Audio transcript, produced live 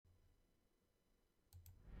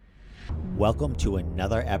Welcome to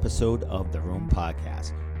another episode of The Room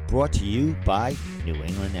Podcast, brought to you by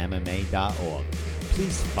NewEnglandMMA.org.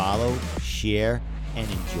 Please follow, share, and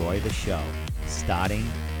enjoy the show, starting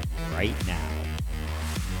right now.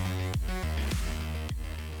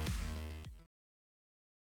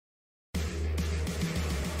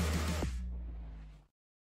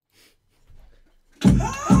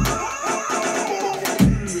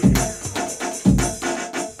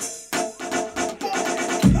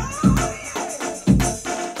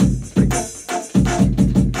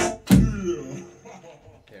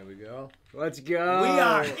 Let's go. We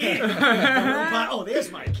are in. Oh,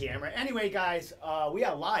 there's my camera. Anyway, guys, we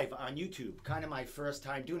are live on YouTube. Kind of my first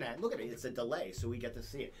time doing that. Look at it. It's a delay, so we get to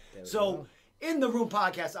see it. So, in the Room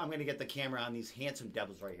Podcast, I'm going to get the camera on these handsome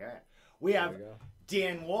devils right here. We have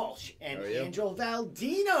Dan Walsh and Angel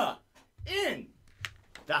Valdina in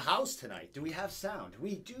the house tonight. Do we have sound?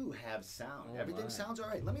 We do have sound. Everything sounds all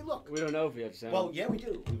right. Let me look. We don't know if we have sound. Well, yeah, we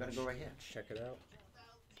do. We're going to go right here. Check it out.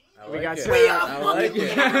 We got sound. We are fucking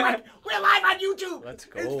we're live on YouTube. Let's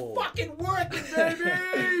go. It's fucking working, baby.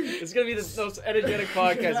 It's going to be the most energetic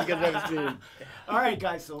podcast you guys have ever seen. All right,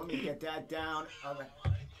 guys, so let me get that down. All right.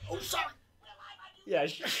 Oh, sorry. Yeah.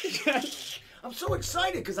 I'm so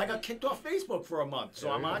excited because I got kicked off Facebook for a month,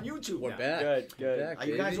 so I'm on YouTube We're now. back. Good. We're back, Are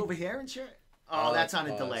you guys baby. over here and shit? Oh, that's on a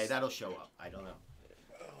pause. delay. That'll show up. I don't know.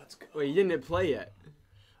 Let's go. Wait, you didn't hit play yet.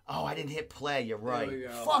 Oh, I didn't hit play. You're right. we go.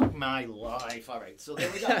 Fuck my life. All right, so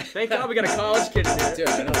there we go. Thank God we got a college kid in here. Dude,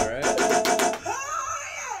 I know, right?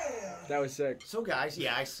 That was sick. So, guys,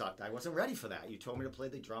 yeah, I sucked. I wasn't ready for that. You told me to play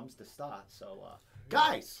the drums to start. So,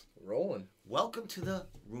 guys, Rolling. welcome to the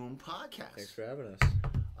Room Podcast. Thanks for having us.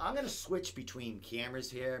 I'm going to switch between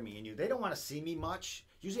cameras here, me and you. They don't want to see me much.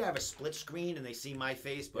 Usually I have a split screen and they see my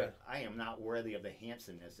face, but I am not worthy of the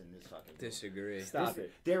handsomeness in this fucking room. Disagree. Stop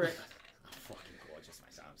it. They're I'm fucking gorgeous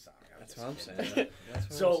myself. I'm sorry. That's what I'm saying. That's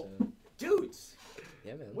what So, I'm saying. dudes,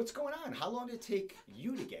 Yeah, man. what's going on? How long did it take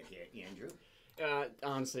you to get here, Andrew?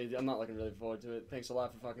 Honestly, I'm not looking really forward to it. Thanks a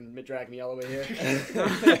lot for fucking dragging me all the way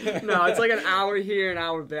here. No, it's like an hour here, an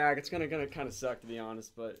hour back. It's gonna kind of suck, to be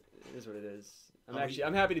honest, but it is what it is.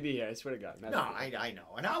 I'm happy to be here. I swear to God. No, I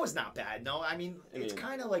know. And I was not bad. No, I mean, it's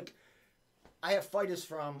kind of like I have fighters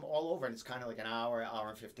from all over, and it's kind of like an hour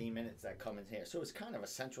and 15 minutes that come in here. So it's kind of a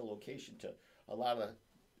central location to a lot of,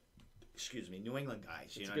 New England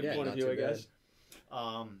guys. You know Good what I mean? point of view, I guess.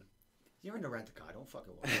 You're in the rent-a-car. Don't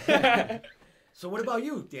fucking worry. So what about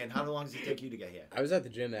you, Dan? How long does it take you to get here? I was at the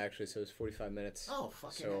gym, actually, so it was 45 minutes. Oh,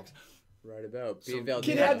 fucking So, right about. So, Being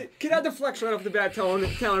Valdina. Kid had the flex right off the bat telling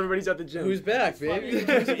everybody he's at the gym. Who's back, baby?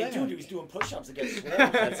 Dude, he was doing push-ups against swole.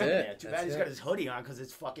 That's it. Yeah, too bad That's he's it. got his hoodie on because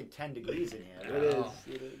it's fucking 10 degrees in here. It is. Oh.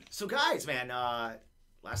 It is. So, guys, man,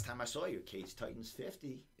 last time I saw you, Cage Titans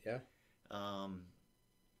 50. Yeah.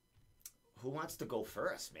 Who wants to go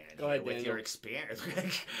first, man? Go ahead, with Daniel. your experience.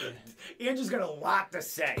 Andrew's got a lot to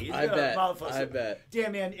say. He's I got a bet. mouthful. I bet.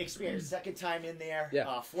 Damn, man, experience. Second time in there.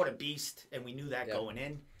 Yeah. Fought a beast, and we knew that going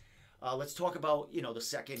in. Let's talk about, the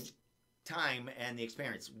second time and the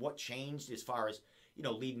experience. What changed as far as,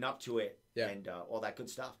 leading up to it and all that good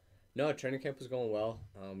stuff? No, training camp was going well.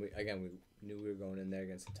 We knew we were going in there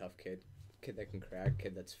against a tough kid that can crack,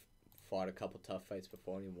 kid that's fought a couple tough fights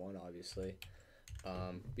before and he won, obviously.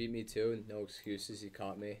 Beat me too, no excuses. He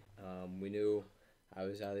caught me. We knew I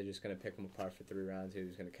was either just gonna pick him apart for 3 rounds, or he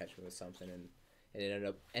was gonna catch me with something, and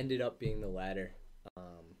it ended up being the latter. But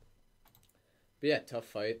yeah, tough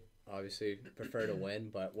fight. Obviously, prefer to win,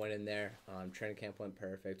 but went in there. Training camp went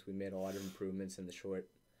perfect. We made a lot of improvements in the short.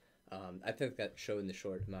 I think that showed in the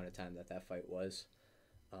short amount of time that fight was.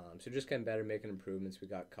 So just getting better, making improvements. We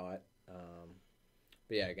got caught.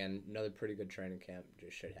 But yeah, again, another pretty good training camp.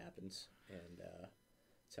 Just shit happens, and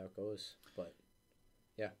that's how it goes. But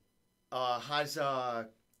yeah. How's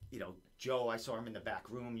Joe? I saw him in the back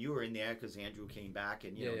room. You were in there because Andrew came back,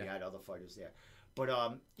 and you had other fighters there. But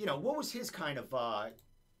what was his kind of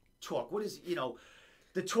talk? What is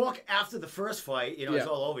the talk after the first fight? It's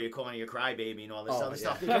all over. You're calling you a crybaby and all this other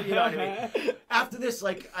stuff. You know what I mean? After this,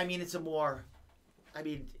 it's a more.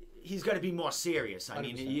 He's got to be more serious.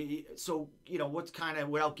 What's kind of,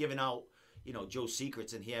 without giving out, Joe's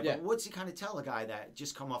secrets in here, but what's he kind of tell a guy that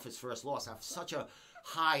just come off his first loss after such a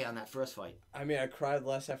high on that first fight? I cried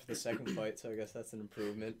less after the second fight, so I guess that's an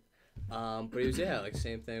improvement. But he was,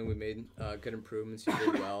 same thing. We made good improvements. He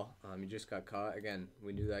did well. He just got caught. Again,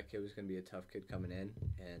 we knew that kid was going to be a tough kid coming in,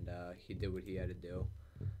 and he did what he had to do.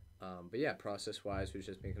 But yeah, process-wise, we were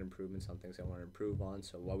just making improvements on things I wanted to improve on.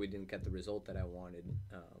 So while we didn't get the result that I wanted,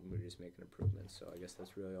 we were just making improvements. So I guess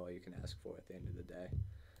that's really all you can ask for at the end of the day.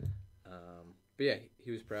 But yeah,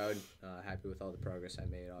 he was proud, happy with all the progress I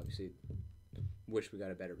made. Obviously, wish we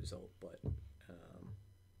got a better result, but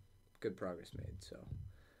good progress made. So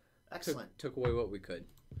Excellent. Took away what we could.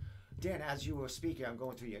 Dan, as you were speaking, I'm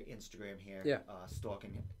going through your Instagram here. Yeah.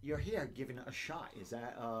 Stalking. You're here giving a shot. Is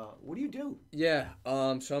that what do you do? Yeah.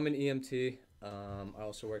 So I'm an EMT. I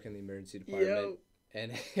also work in the emergency department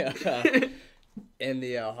and in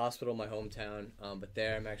the hospital in my hometown. But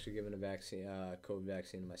there, I'm actually giving a vaccine, COVID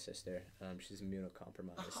vaccine to my sister. She's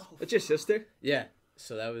immunocompromised. Oh, That's your sister? Yeah.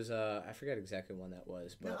 So that was I forget exactly when that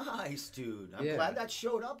was, but nice, dude. I'm glad that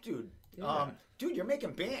showed up, dude. Yeah. Dude, you're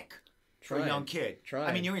making bank for Trying. a young kid.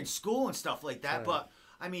 I mean, you're in school and stuff like that, but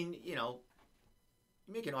I mean, you know,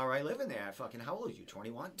 you're making all right living there. Fucking, how old are you?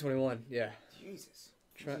 21? 21. Yeah. Jesus.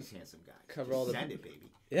 He's a handsome guy. Cover all the. Send it,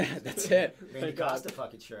 baby. Yeah, that's it. Man, you got the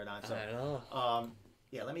fucking shirt on. So, I know.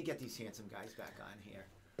 Yeah, let me get these handsome guys back on here.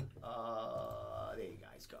 There you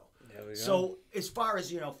guys go. There we go. So, as far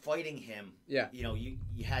as, you know, fighting him, Yeah. you know, you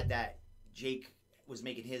had that Jake was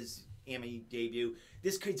making his MMA debut.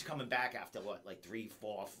 This kid's coming back after what, like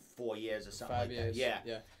 4 years or something 5 like years. that. Yeah.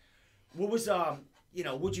 Yeah. What was you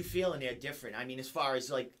know, what'd you feel in there different? I mean, as far as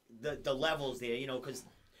like the levels there, you know, because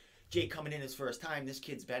Jake coming in his first time, this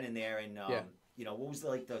kid's been in there, and you know, what was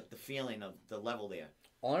the feeling of the level there?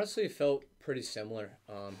 Honestly, it felt pretty similar.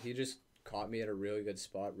 He just caught me at a really good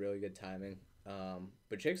spot, really good timing.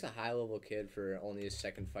 But Jake's a high level kid for only his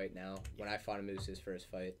second fight now. When I fought him, it was his first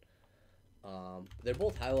fight. They're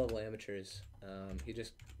both high level amateurs.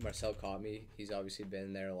 Marcel caught me. He's obviously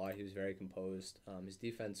been there a lot. He was very composed. His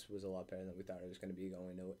defense was a lot better than we thought it was going to be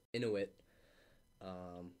going into it.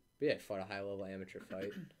 But yeah, fought a high level amateur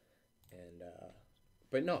fight, and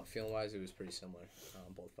but no, feeling wise, it was pretty similar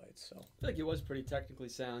both fights. So I feel like he was pretty technically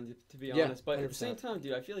sound, to be Yeah, honest. But at the 100%. same time,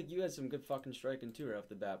 dude, I feel like you had some good fucking striking too right off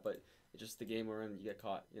the bat. But it's just the game we're in, you get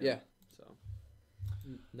caught. You know? Yeah. So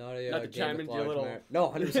not a Not to game chime with into your large little- no,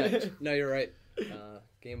 100%. No, you're right.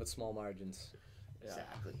 Game with small margins. yeah.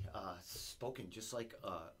 Exactly. Spoken just like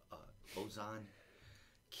a Ozan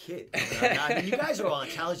kid. I mean, you guys are all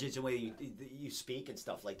intelligent the way you speak and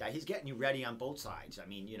stuff like that. He's getting you ready on both sides. I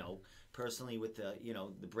mean, you know, personally with the, you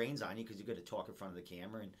know, the brains on you because you got to talk in front of the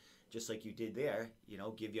camera and just like you did there, you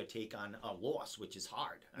know, give your take on a loss, which is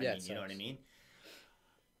hard. I mean, you know what I mean?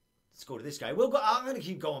 Let's go to this guy. We'll go. I'm gonna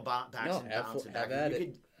keep going back and bouncing back. Have You at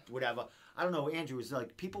could whatever. I don't know, Andrew. Is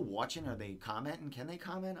like people watching? Are they commenting? Can they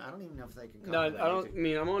comment? I don't even know if they can No, comment. I don't. I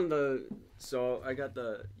mean, I'm on the. So I got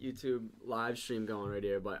the YouTube live stream going right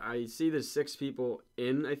here, but I see there's 6 people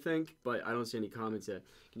in, I think, but I don't see any comments yet.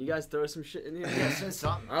 Can you guys throw some shit in here? Yeah, send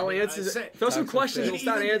something. I'll answer. Throw some questions. We'll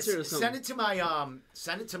start answering or something.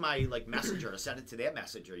 Send it to my like messenger. Or send it to their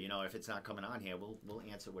messenger. You know, if it's not coming on here, we'll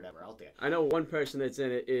answer whatever out there. I know one person that's in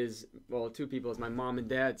it is 2 people. It's my mom and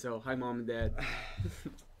dad. So hi, mom and dad.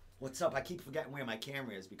 What's up? I keep forgetting where my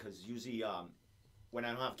camera is because usually when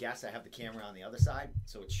I don't have guests, I have the camera on the other side,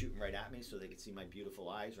 so it's shooting right at me so they can see my beautiful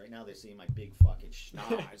eyes. Right now, they're seeing my big fucking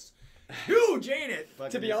schnoz. Huge, ain't it?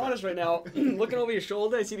 To be honest, right now, looking over your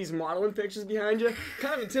shoulder, I see these modeling pictures behind you.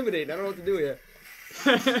 Kind of intimidating. I don't know what to do here.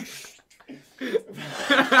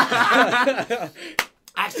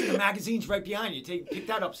 Actually, the magazine's right behind you. Pick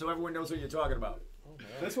that up so everyone knows what you're talking about.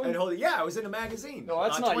 This And one? hold it. Yeah, I was in a magazine. No,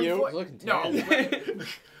 that's not you. 24 Looking No. terrible.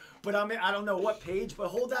 But I don't know what page, but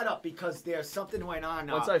hold that up because there's something going on.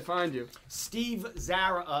 Once I find you. Steve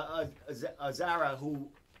Zara, who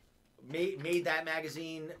made that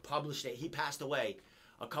magazine, published it. He passed away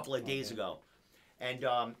a couple of days ago. And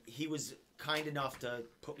he was kind enough to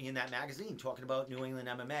put me in that magazine talking about New England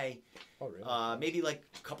MMA. Oh, really? Maybe like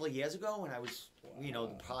a couple of years ago when I was, you know,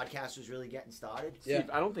 the podcast was really getting started. Yeah. Steve,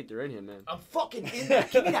 I don't think you're in here, man. I'm fucking in there.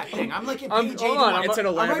 Give me that thing. I'm like in I'm- page hold 81. on, It's an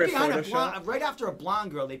I'm right elaborate behind a Photoshop. blonde, right after a blonde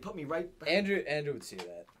girl. They put me right. Andrew would see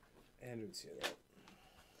that. Andrew would see that.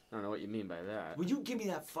 I don't know what you mean by that. Would you give me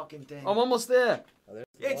that fucking thing? I'm almost there. Oh, there's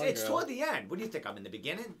the It's blonde girl. toward the end. What do you think? I'm in the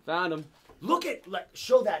beginning. Found him. Look at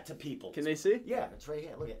show that to people. Can they see? Yeah, it's right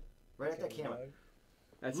here. Look at right at that camera.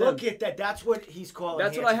 That's Look him. at that. That's what he's calling.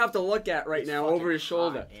 That's what I have to look at right It's now fucking over his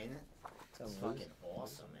shoulder. hot, ain't it? It's fucking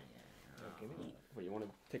awesome, man. What, you want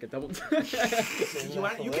to take a double?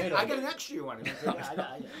 I got an extra you want to I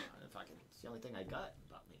got fucking, it's the only thing I got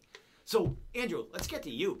about me. So, Andrew, let's get to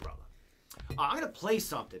you, brother. I'm going to play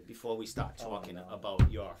something before we start talking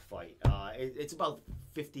about your fight. It's about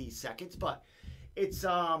 50 seconds, but it's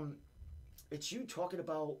you talking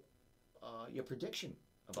about your prediction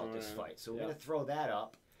about this fight. So we're going to throw that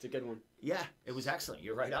up. It's a good one. Yeah, it was excellent.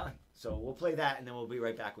 You're right on. So we'll play that, and then we'll be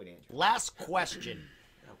right back with Andrew. Last question.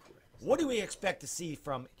 What do we expect to see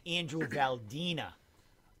from Andrew Valdina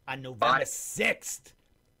on November 6th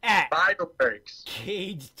at Fireworks.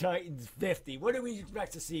 Cage Titans 50? What do we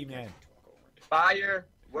expect to see, man? fire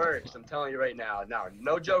works. I'm telling you right now. Now,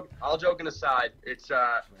 no joke. All joking aside, it's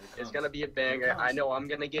gonna be a banger. I know I'm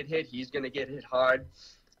gonna get hit. He's gonna get hit hard.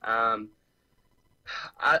 I'm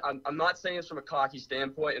not saying this from a cocky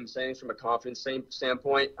standpoint. I'm saying this from a confidence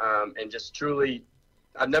standpoint. And just truly,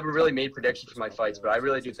 I've never really made predictions for my fights, but I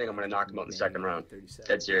really do think I'm gonna knock him out in the second round.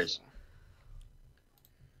 Dead serious.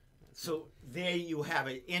 So there you have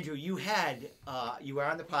it, Andrew. You were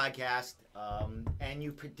on the podcast, and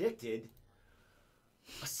you predicted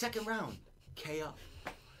a second round KO,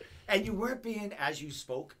 and you weren't being, as you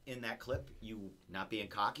spoke in that clip, you not being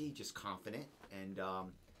cocky, just confident. And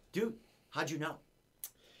dude, how'd you know?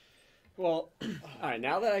 Well, all right.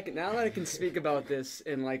 Now that I can speak about this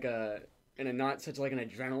in a not such like an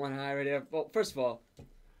adrenaline high right there. Well, first of all,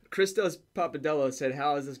 Christos Papadello said,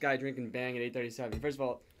 "How is this guy drinking Bang at 8:37?" First of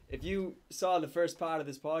all, if you saw the first part of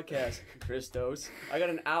this podcast, Christos, I got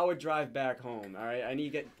an hour drive back home. All right, I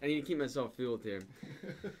need to keep myself fueled here.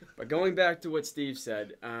 But going back to what Steve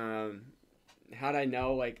said, how'd I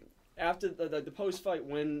know? Like after the post-fight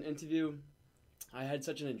win interview, I had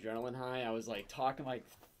such an adrenaline high. I was like talking like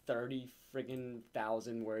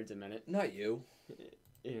 30,000 words a minute. Not you.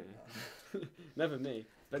 Yeah, never me.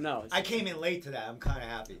 But no, I came in late to that. I'm kind of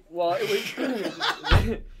happy. Well, it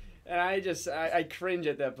was. And I cringe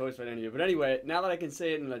at that post-fight interview. But anyway, now that I can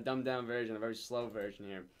say it in a dumbed-down version, a very slow version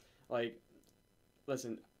here, like,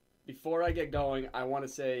 listen, before I get going, I want to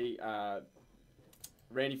say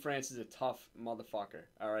Randy Francis is a tough motherfucker,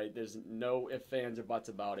 all right? There's no ifs, ands, or buts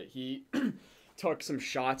about it. He took some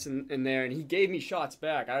shots in there, and he gave me shots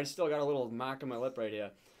back. I still got a little mark on my lip right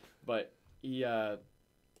here. But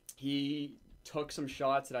he took some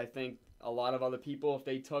shots that I think a lot of other people, if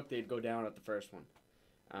they took, they'd go down at the first one.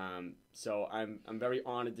 So I'm very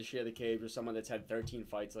honored to share the cage with someone that's had 13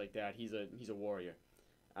 fights like that. He's a warrior.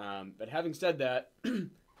 But having said that,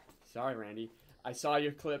 sorry, Randy, I saw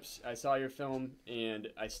your clips, I saw your film, and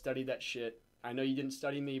I studied that shit. I know you didn't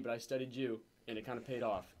study me, but I studied you, and it kind of paid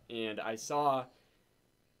off. And I saw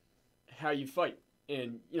how you fight.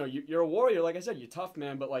 And, you know, you're a warrior, like I said, you're tough,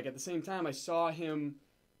 man, but, like, at the same time, I saw him,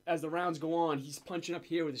 as the rounds go on, he's punching up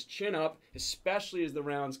here with his chin up, especially as the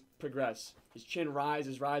rounds progress. His chin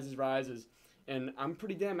rises. And I'm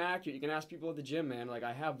pretty damn accurate. You can ask people at the gym, man. Like,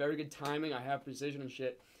 I have very good timing. I have precision and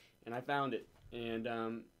shit. And I found it. And,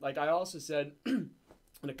 like I also said in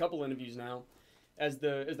a couple interviews now, as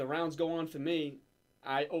the rounds go on for me,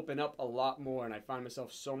 I open up a lot more and I find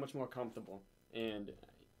myself so much more comfortable. And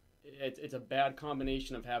it's a bad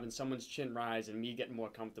combination of having someone's chin rise and me getting more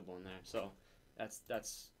comfortable in there. So that's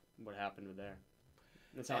what happened with there.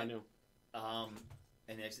 That's how I knew.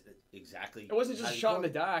 And that's exactly. It wasn't just a shot in the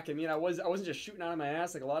dark. I mean, I wasn't just shooting out of my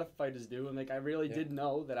ass like a lot of fighters do, and like I really did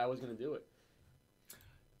know that I was gonna do it.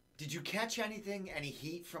 Did you catch any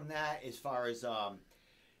heat from that? As far as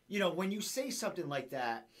you know, when you say something like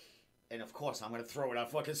that, and of course I'm gonna throw it on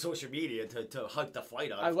fucking social media to hype the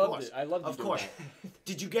fight up. I loved it. Of course.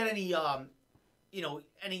 Did you get any you know,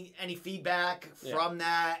 any feedback from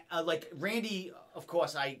that? Like Randy, of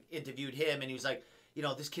course, I interviewed him, and he was like, you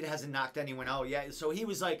know, this kid hasn't knocked anyone out yet. So he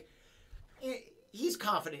was like, he's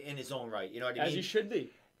confident in his own right. You know what I mean? As he should be.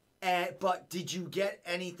 But did you get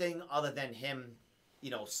anything other than him, you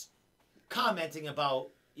know, commenting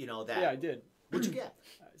about, you know, that? Yeah, I did. What'd you get?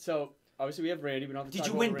 So, obviously, we have Randy. We don't have to Did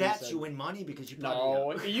talk you win about Randy bets? said. You win money because you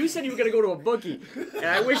No, you said you were going to go to a bookie. And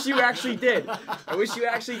I wish you actually did.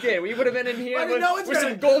 We would have been in here with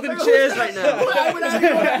some golden chairs right now.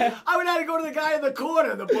 I would have to go to the guy in the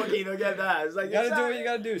corner, the bookie, to get that. It's like, You gotta do what you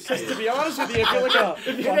gotta do. Because to be honest with you, if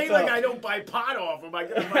it ain't like I don't buy pot off him. I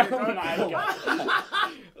get money.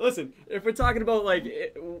 Listen, if we're talking about like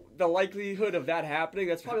the likelihood of that happening,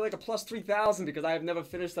 that's probably like a plus 3,000 because I have never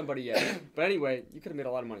finished somebody yet. But anyway, you could have made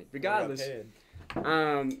a lot of money. Regardless,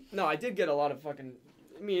 no, I did get a lot of fucking.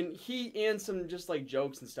 I mean, he and some just like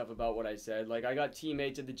jokes and stuff about what I said. Like I got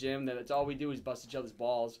teammates at the gym that it's all we do is bust each other's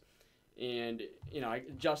balls, and you know,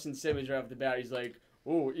 Justin Simmons right off the bat, he's like,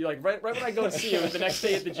 "Oh, you like right when I go to see him the next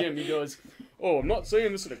day at the gym, he goes." Oh, I'm not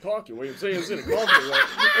saying this in a cocky way. I'm saying this in a cocky way.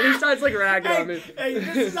 And he starts like ragging on me. Hey,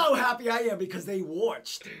 this is how happy I am because they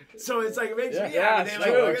watched. So it's like it makes me happy.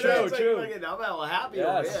 Yeah, true. I'm all happy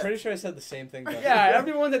Yeah, over here. I'm pretty sure I said the same thing. Yeah,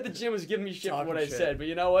 everyone at the gym was giving me shit for what I shit. said. But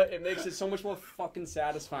you know what? It makes it so much more fucking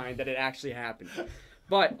satisfying that it actually happened.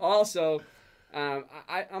 But also, I'm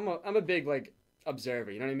a big like observer.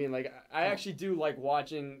 You know what I mean? Like I actually do like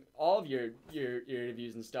watching all of your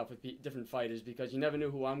interviews and stuff with different fighters because you never know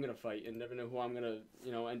who I'm gonna fight and never know who I'm gonna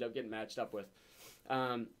end up getting matched up with.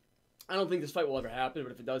 I don't think this fight will ever happen,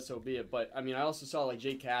 but if it does, so be it. But I mean, I also saw like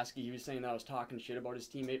Jake Kasky. He was saying that I was talking shit about his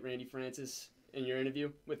teammate Randy Francis in your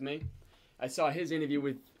interview with me. I saw his interview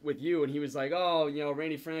with you, and he was like, "Oh,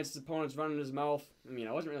 Randy Francis' opponent's running his mouth." I mean,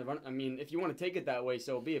 I wasn't really running. I mean, if you want to take it that way,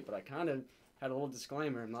 so be it. But I kind of had a little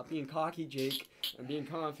disclaimer. I'm not being cocky, Jake. I'm being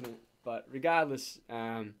confident. But regardless,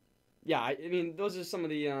 yeah, I mean, those are some of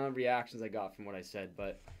the reactions I got from what I said.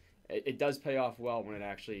 But it does pay off well when it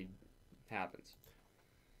actually happens.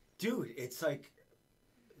 Dude, it's like,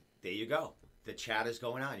 there you go. The chat is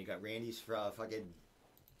going on. You got Randy's fucking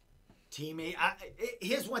teammate.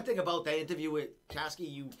 Here's one thing about that interview with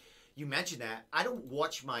Kasky. You mentioned that. I don't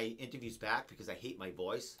watch my interviews back because I hate my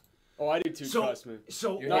voice. Oh, I do too, trust me.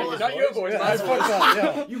 So not your voice, my voice.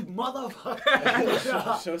 Yeah. You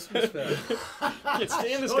motherfucker. Show some respect. Can't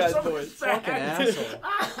stand this guy's voice. Fucking asshole.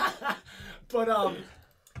 But,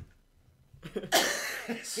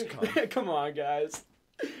 Come on, guys.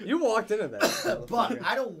 You walked into that. But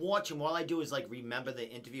I don't watch them. All I do is, like, remember the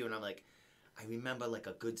interview, and I'm like, I remember, like,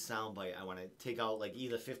 a good soundbite. I want to take out, like,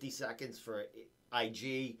 either 50 seconds for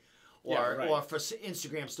IG or for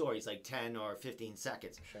Instagram stories, like 10 or 15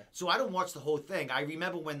 seconds. Sure. So I don't watch the whole thing. I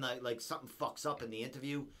remember when, like, something fucks up in the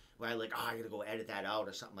interview, where I, like, I got to go edit that out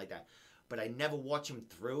or something like that. But I never watch them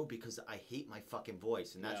through because I hate my fucking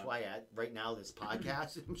voice. And that's why right now this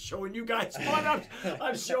podcast, I'm showing you guys fun.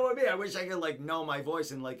 I'm showing me. I wish I could, like, know my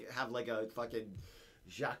voice and, like, have, like, a fucking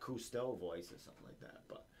Jacques Cousteau voice or something like that.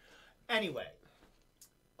 But anyway,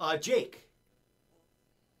 Jake.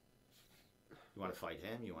 You want to fight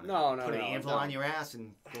him? You want to put an anvil on your ass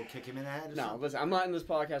and go kick him in the head or something? Listen, I'm not in this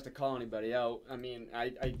podcast to call anybody out. I mean, I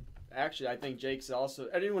think Jake's also,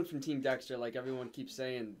 everyone from Team Dexter, like everyone keeps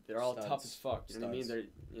saying, they're all tough as fuck. You know what I mean? They're,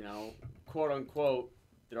 quote unquote,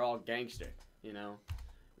 they're all gangster,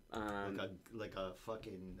 Like a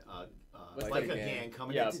fucking biker gang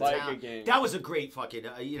coming into town. Gang. That was a great fucking,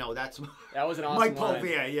 that was an awesome Mike line.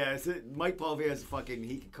 Polvere, yes. Mike Polvere is fucking,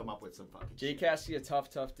 he can come up with some fucking Jake shit. Kasky, a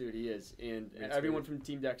tough dude, he is. And everyone from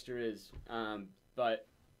Team Dexter is. But,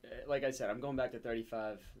 like I said, I'm going back to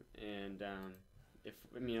 35. And,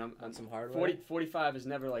 I'm some hard 45 is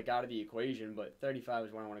never, like, out of the equation, but 35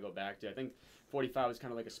 is what I want to go back to. I think 45 was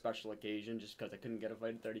kind of like a special occasion just because I couldn't get a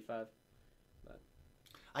fight at 35.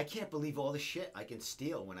 I can't believe all the shit I can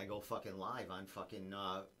steal when I go fucking live on fucking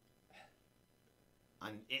on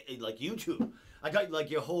like YouTube. I got like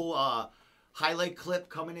your whole highlight clip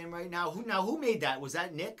coming in right now. Who made that? Was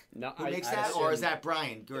that Nick? No, who makes that, or is that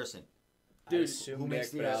Brian Gerson? Dude, who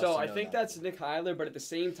makes the? So I think that's Nick Heiler, but at the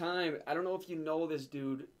same time, I don't know if you know this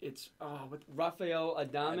dude. It's with Rafael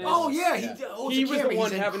Adames. Oh yeah, he was the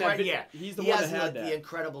one having that. Yeah, he's the one that had that. The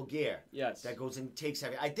incredible gear. Yes, that goes and takes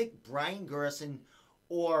everything. I think Brian Gerson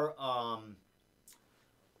or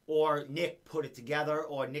Nick put it together,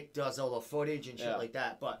 or Nick does all the footage and shit like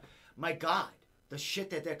that. But my God, the shit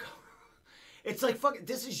that they're it's like fucking.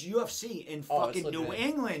 This is UFC in fucking New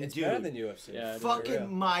England, it's dude. Better than UFC. Yeah,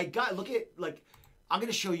 fucking my God, look at I'm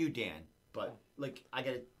gonna show you Dan, but like I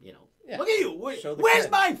gotta Yeah. Look at you. Where's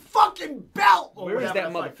my fucking belt? Where is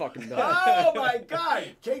that motherfucking belt? Oh my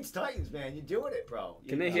God, Kate's Titans, man, you're doing it, bro.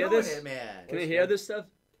 Can they hear this? Man. Can they hear this stuff?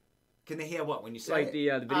 Can they hear what when you say like the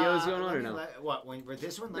videos going on or no? What when with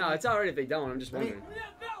this one? No, it's alright if they don't. I'm just wondering.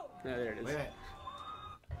 Yeah, there it is.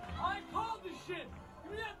 I called this shit.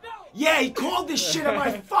 Give me that belt. Yeah, he called this shit on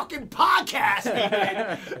my fucking podcast,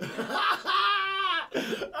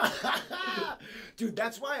 dude.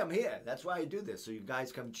 That's why I'm here. That's why I do this. So you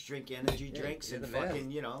guys come drink energy drinks and fucking,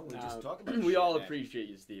 we just talk about. We shit, all man. appreciate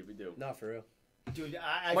you, Steve. We do. Not for real. Dude,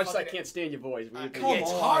 Much as I can't stand your voice.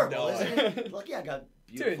 It's horrible, isn't it? Lucky I got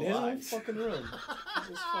beautiful Dude, eyes. his whole fucking room.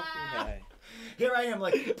 This fucking guy. Here I am,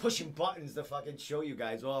 like, pushing buttons to fucking show you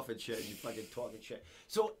guys off and shit, and you fucking talking shit.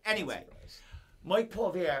 So, anyway, Mike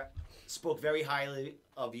Polvere spoke very highly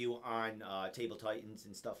of you on Table Titans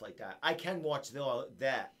and stuff like that. I can watch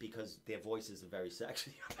that because their voices are very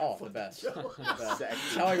sexy. Oh, the best. The best.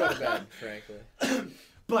 That's how I go to bed, frankly.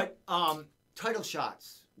 But title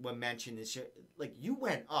shots were mentioned and shit. Like, you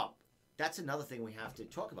went up. That's another thing we have to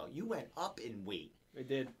talk about. You went up in weight. I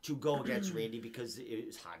did. To go against Randy because it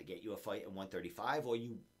was hard to get you a fight at 135, or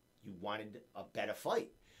you wanted a better fight.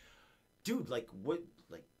 Dude, like, what,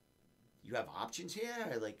 like, you have options here?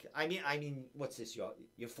 Like, I mean, what's this?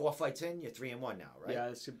 You're 4 fights in. You're 3-1 now, right?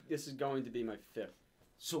 Yeah, this is going to be my 5th.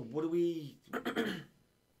 So what do we?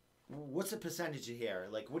 What's the percentage here?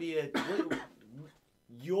 Like,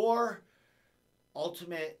 your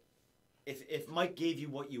ultimate? If Mike gave you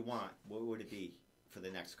what you want, what would it be for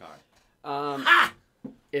the next card?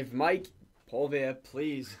 If Mike Polvere,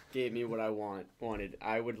 please, gave me what I wanted,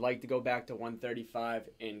 I would like to go back to 135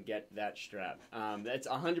 and get that strap. That's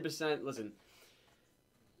 100%. Listen,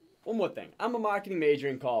 one more thing. I'm a marketing major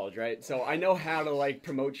in college, right? So I know how to, like,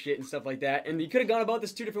 promote shit and stuff like that. And you could have gone about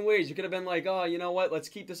this 2 different ways. You could have been like, oh, you know what? Let's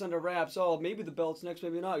keep this under wraps. Oh, maybe the belt's next,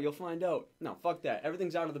 maybe not. You'll find out. No, fuck that.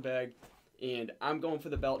 Everything's out of the bag. And I'm going for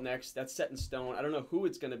the belt next. That's set in stone. I don't know who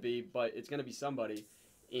it's going to be, but it's going to be somebody.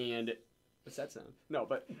 And what's that sound? No,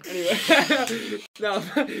 but anyway. No.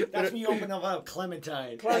 That's me opening up a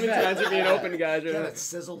Clementine. Clementines are being opened, guys. Get it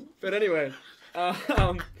sizzle. But anyway.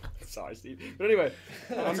 Sorry, Steve. But anyway,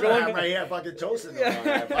 I'm going going right here, fucking toasting.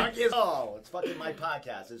 It's fucking my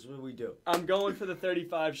podcast. This is what we do. I'm going for the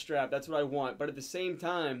 35 strap. That's what I want. But at the same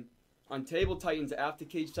time, on Table Titans, after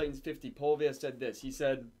Cage Titans 50, Polvere said this. He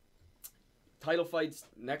said, title fights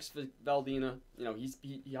next for Valdina. You know, he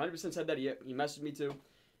 100% said that. He messaged me too.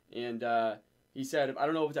 And he said, I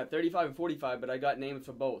don't know if it's at 35 and 45, but I got named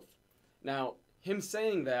for both. Now, him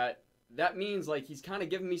saying that, that means, like, he's kind of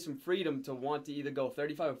giving me some freedom to want to either go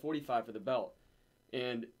 35 or 45 for the belt.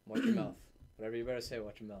 And watch your mouth. Whatever you better say,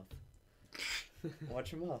 watch your mouth.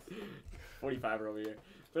 Watch your mouth. 45 over here.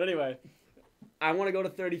 But anyway, I want to go to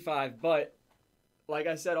 35. But like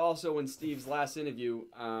I said also in Steve's last interview,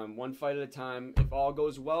 one fight at a time. If all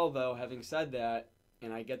goes well, though, having said that,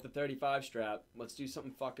 and I get the 35 strap, let's do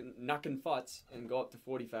something fucking knocking futz and go up to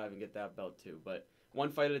 45 and get that belt too. But one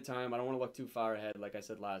fight at a time. I don't want to look too far ahead, like I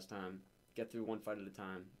said last time. Get through one fight at a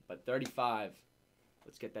time. But 35,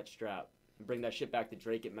 let's get that strap and bring that shit back to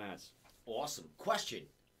Drake at Mass. Awesome. Question.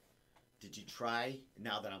 Did you try,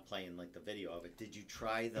 now that I'm playing like the video of it, did you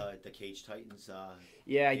try the Cage Titans?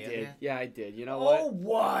 Yeah, I did. Yeah, I did. You know what? Oh,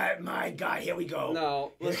 what? My God, here we go.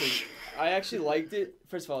 No, listen, I actually liked it.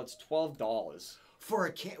 First of all, it's $12. For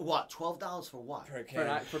a can, what? $12 for what? Per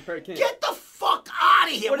can. For per can. Get the fuck out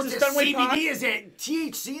of here! What What's is this this, CBD? Is it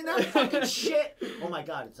THC in that fucking shit? Oh my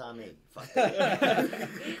God, it's on me. Fuck that.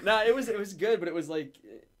 Nah, it was good, but it was like,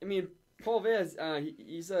 I mean, Paul Vaz,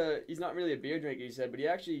 he's not really a beer drinker, he said, but he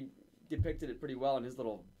actually depicted it pretty well in his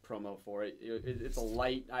little promo for it. It's a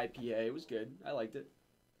light IPA. It was good. I liked it.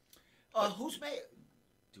 Who's made?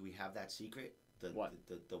 Do we have that secret? What?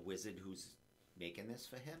 The wizard who's making this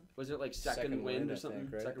for him? Was it like Second Wind or something?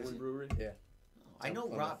 Think, right? Second Wind Brewery? Yeah. Oh, I know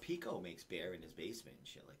Rob Pico makes beer in his basement and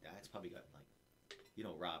shit like that. It's probably got like, you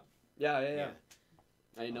know, Rob. Yeah.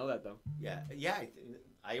 I didn't know that though. Yeah.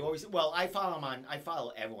 I always I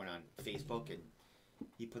follow everyone on Facebook, and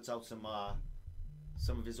he puts out some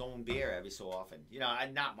of his own beer every so often. You know,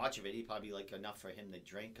 not much of it. He probably like enough for him to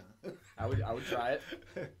drink. I would try it.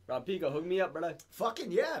 Rob Pico, hook me up, brother.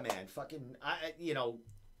 Fucking yeah, man. Fucking you know.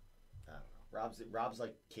 Rob's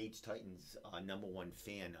like Cage Titans' #1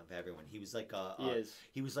 fan of everyone. He was like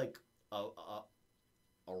he was like a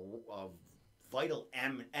vital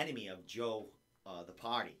enemy of Joe the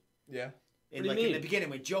Party. Yeah. And like in the beginning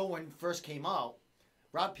when Joe first came out,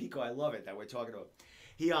 Rob Pico, I love it that we're talking about.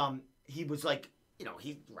 He was like, you know,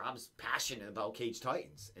 Rob's passionate about Cage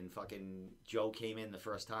Titans, and fucking Joe came in the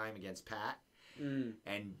first time against Pat,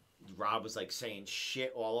 and Rob was like saying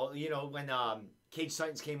shit all over, you know, when Cage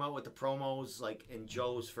Titans came out with the promos, like in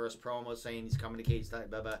Joe's first promo saying he's coming to Cage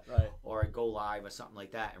Titans, blah, blah, right, or Go Live or something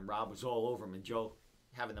like that, and Rob was all over him, and Joe,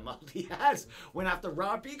 having the mouth he has, went after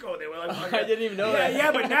Rob Pico. They were like, I didn't even know that.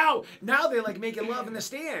 Yeah, but now they're like making love in the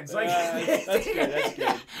stands. Like, that's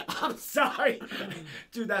good. I'm sorry,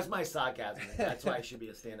 dude. That's my sarcasm. That's why I should be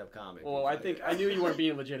a stand-up comic. Well, I knew you weren't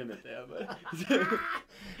being legitimate there, but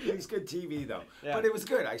he's good TV though. Yeah. But it was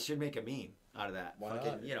good. I should make a meme out of that. Why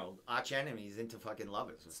fucking, not? you know, arch enemies into fucking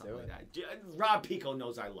lovers or something like that. Rob Pico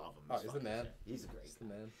knows I love him. Oh, he's the man. He's great. He's the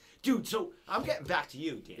man. Dude, so I'm getting back to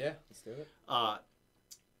you, Dan. Yeah, let's do it.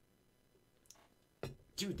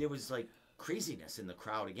 Dude, there was like craziness in the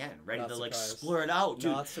crowd again, ready Not to like surprised. splurt out,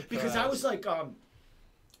 dude. Not surprised. Because I was like,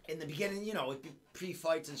 in the beginning, you know, with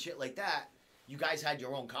pre-fights and shit like that, you guys had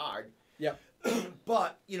your own card. Yep.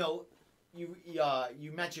 But you know,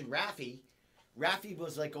 you mentioned Rafi. Rafi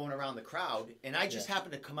was like going around the crowd, and I just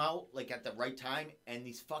happened to come out like at the right time, and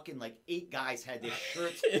these fucking like 8 guys had their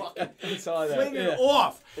shirts fucking flinging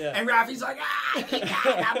off, and Rafi's like,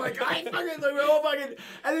 I'm like, I fucking like, we're all fucking,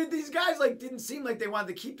 and then these guys like didn't seem like they wanted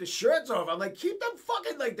to keep the shirts off. I'm like, keep them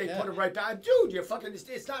fucking like they put it right back, dude. You're fucking,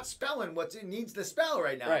 it's not spelling what it needs to spell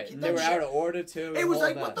right now. Right, Keep they were shit. out of order too. It was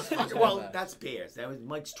like, what the fuck? Well, that's beers. That was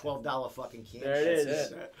Mike's $12 fucking can. There it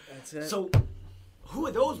is. That's it. So. Who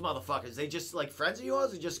are those motherfuckers? They just like friends of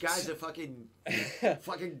yours, or just guys that fucking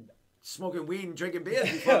smoking weed and drinking beer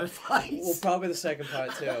before the fights? Well, probably the second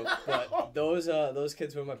part too. But those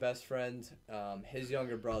kids were my best friend, his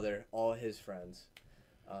younger brother, all his friends.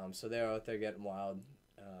 So they were out there getting wild.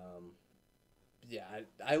 Yeah,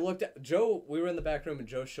 I looked at Joe. We were in the back room, and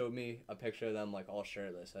Joe showed me a picture of them like all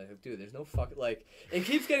shirtless. I was like, dude, there's no fucking like. It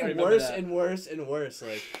keeps getting worse and worse and worse.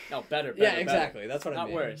 Like, no, better. Yeah, exactly. That's what I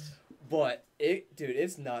mean. Not worse. But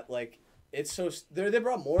it's not like it's so. They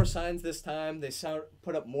brought more signs this time. They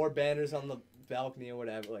put up more banners on the balcony or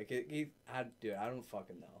whatever. Like I don't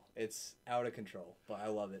fucking know. It's out of control, but I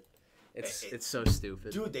love it. It's so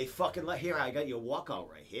stupid. Dude, they fucking here. I got your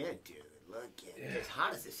walkout right here, dude. Look at this. How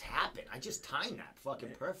does this happen? I just timed that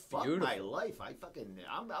fucking perfect. Fuck my life. I'm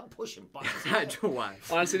pushing buttons.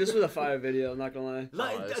 Honestly, this was a fire video. I'm not gonna lie.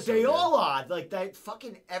 Like, they all are. Like that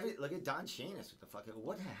fucking look at Don Shanis with the fucking.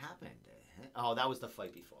 What happened? Oh, that was the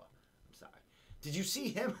fight before. I'm sorry. Did you see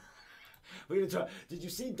him? We're gonna talk. Did you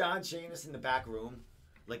see Don Shanis in the back room?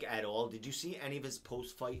 Like at all? Did you see any of his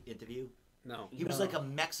post-fight interview? No. He was like a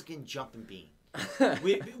Mexican jumping bean.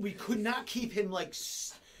 we could not keep him like.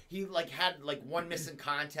 He like had like one missing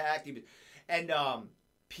contact.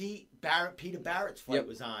 Peter Barrett's fight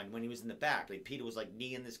was on when he was in the back. Like Peter was like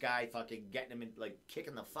kneeing this guy, fucking getting him and like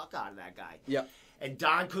kicking the fuck out of that guy. Yep. And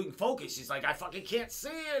Don couldn't focus. He's like, I fucking can't see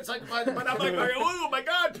it. It's like, but I'm like, oh my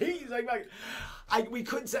god, Pete. He's like, we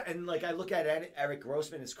couldn't say. And like I look at Eric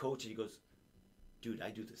Grossman, his coach, and he goes, dude,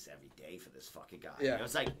 I do this every day for this fucking guy. Yeah. And I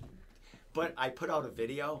was like, but I put out a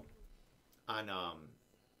video on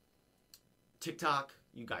TikTok.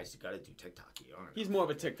 You guys got to do TikTok. He's more of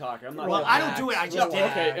a TikToker. I'm not. Well, I don't do it. I just did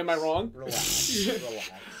it. Okay, am I wrong?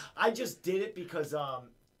 Relax. I just did it because I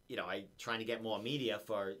trying to get more media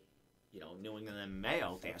for New England MMA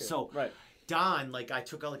out there. Okay. So Don, like I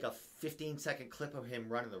took like a 15-second clip of him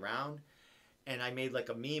running around, and I made like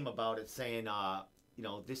a meme about it saying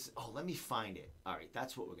this. Oh, let me find it. All right,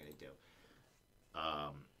 that's what we're gonna do.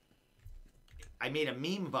 I made a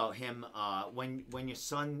meme about him when your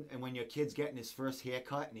son and when your kid's getting his first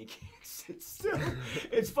haircut and he can't sit still.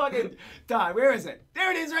 It's fucking Don. Where is it? There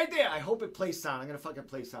it is, right there. I hope it plays sound. I'm gonna fucking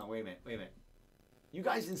play sound. Wait a minute. You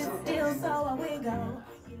guys didn't see it. Still, so I wiggle.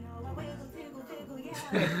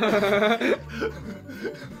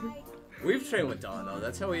 We've trained with Don though.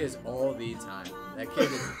 That's how he is all the time. That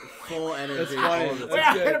kid is full energy. All the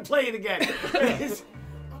time. I'm gonna play it again.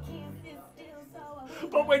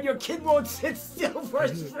 But when your kid won't sit still for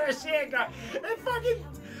his first haircut, and fucking,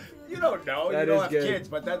 you don't know. You don't have kids,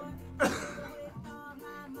 but that.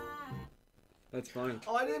 That's funny.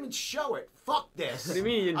 Oh, I didn't even show it. Fuck this. What do you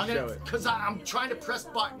mean you didn't show it? Because I'm trying to press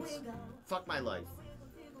buttons. Fuck my life.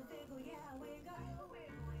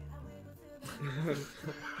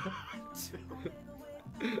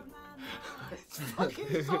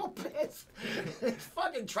 He's so pissed.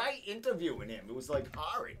 Fucking try interviewing him. It was like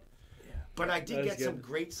horrid. But I did get some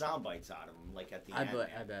great sound bites out of him, like at the end.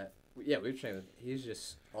 I bet. Yeah, we've trained with him. He's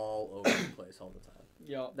just all over the place all the time.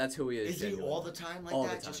 Yeah. That's who he is. Is he all the time like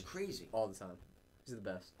that? Just crazy. All the time. He's the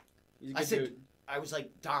best. He's a good dude. I was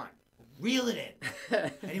like, Don, reel it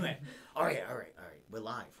in. Anyway, all right. We're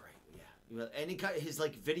live, right? Yeah. And he got his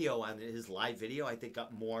like video on his live video. I think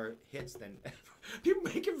got more hits than people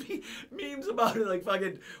making memes about it, like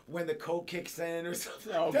fucking when the coke kicks in or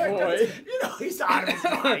something. Oh boy. He's out of his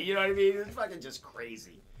mind. You know what I mean? It's fucking just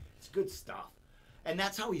crazy. It's good stuff, and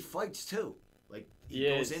that's how he fights too. Like he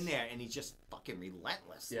goes in there and he's just fucking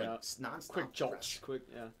relentless. Yeah. Like nonstop. Quick jolts. Quick.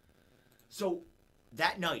 Yeah. So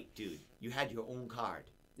that night, dude, you had your own card.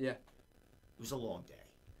 Yeah. It was a long day.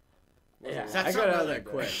 Yeah, I got out of that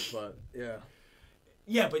quick, but yeah.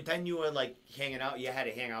 Yeah, but then you were like hanging out. You had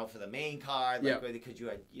to hang out for the main card, like because you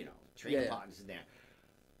had training partners in there.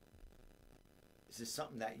 Is this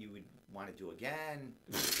something that you would want to do again?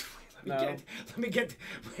 Let me get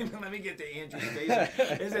to Andrew's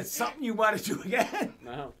face. Is it something you want to do again?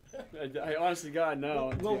 No, I honestly, God,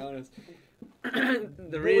 no. To be honest,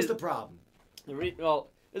 what was the problem?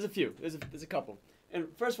 Well, there's a few. There's a couple. And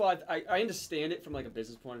first of all, I understand it from like a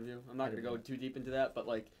business point of view. I'm not gonna go too deep into that, but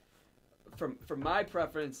like, from my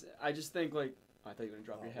preference, I just think like I thought you were gonna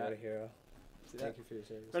drop your hat. What a hero! See that? Thank you for your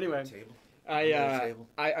service. But anyway,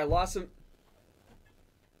 I lost some.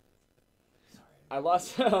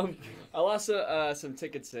 Sorry. I lost some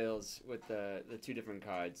ticket sales with the two different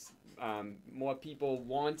cards. More people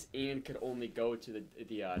want and could only go to the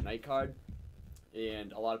night card,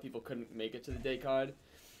 and a lot of people couldn't make it to the day card.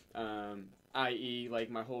 I.e., like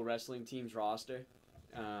my whole wrestling team's roster.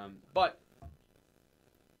 But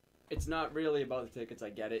it's not really about the tickets. I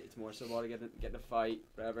get it. It's more so about getting a fight,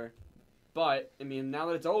 whatever. But, I mean, now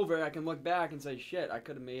that it's over, I can look back and say, shit, I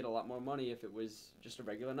could have made a lot more money if it was just a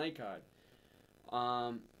regular night card.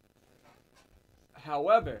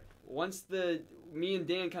 However, me and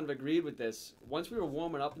Dan kind of agreed with this. Once we were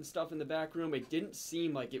warming up and stuff in the back room, it didn't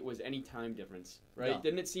seem like it was any time difference, right? No.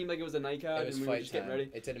 Didn't it seem like it was a night card It was and we were fight just time. getting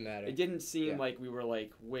ready? It didn't matter. It didn't seem Yeah. like we were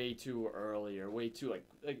like way too early or way too like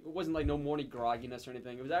it wasn't like no morning grogginess or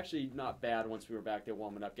anything. It was actually not bad once we were back there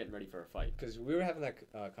warming up, getting ready for a fight. Because we were having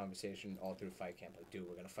that conversation all through fight camp, like, dude,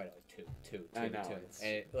 we're gonna fight at like two I to know, two, it's-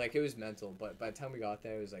 and it was mental. But by the time we got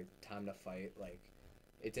there, it was like time to fight. Like,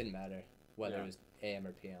 it didn't matter whether Yeah. it was AM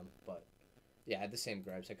or PM. But yeah, I had the same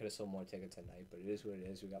gripes. I could have sold more tickets at night, but it is what it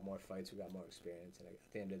is. We got more fights, we got more experience, and at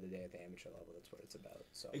the end of the day, at the amateur level, that's what it's about.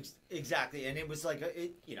 So Exactly, and it was like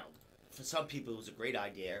for some people it was a great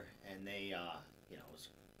idea, and they it was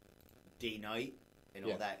day night and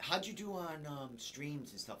all Yeah. that. How'd you do on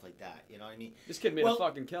streams and stuff like that? You know what I mean? This kid made Well- a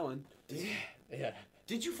fucking killing. yeah,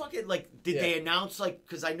 Did you fucking did Yeah. they announce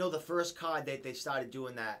because I know the first card that they started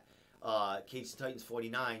doing that Cage Titans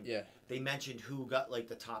 49. yeah. They mentioned who got like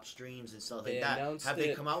the top streams and stuff They like that. announced Have it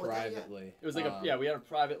they come out with that yet? privately. It was like we had a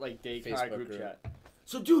private like day card Facebook group group. chat.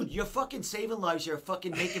 So, dude, you're fucking saving lives. You're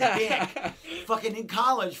fucking making bank. Fucking in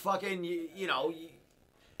college, fucking,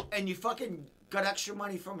 and you fucking got extra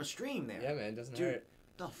money from a stream there. Yeah, man, it doesn't Dude, hurt.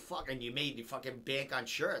 the fuck, and you made fucking bank on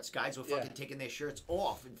shirts. Guys were fucking Yeah. taking their shirts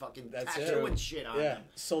off and fucking That's it. tattooing shit on Yeah, them.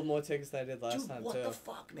 sold more tickets than I did last Dude, time what too. the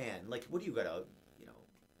fuck, man? Like, what do you got a,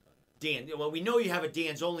 Dan? Well, we know you have a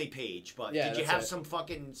Dan's Only page, but Yeah, did you that's have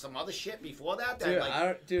it. some other shit before that? Dude,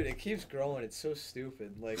 like, dude, it keeps growing. It's so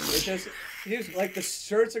stupid. Like, it just, here's, like, the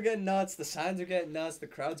shirts are getting nuts, the signs are getting nuts, the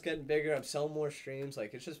crowd's getting bigger. I'm selling more streams.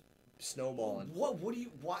 Like, it's just snowballing. what do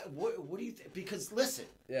you think? Because listen,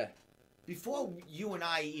 Yeah, before you and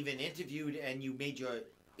I even interviewed and you made your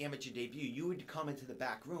amateur debut, you would come into the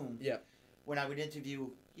back room. Yeah. When I would interview,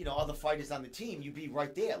 other fighters on the team, you'd be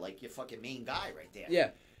right there, like your fucking main guy right there. yeah.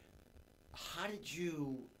 How did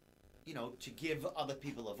you, to give other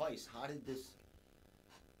people advice? How did this,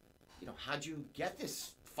 how'd you get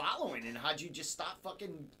this following, and how'd you just start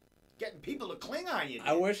fucking getting people to cling on you?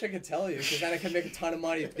 I wish I could tell you, because then I could make a ton of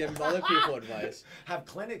money giving other people advice. Have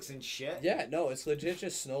clinics and shit. Yeah, no, it's legit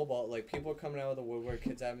just snowball. Like, people are coming out of the woodwork,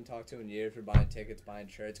 kids I haven't talked to in years for buying tickets, buying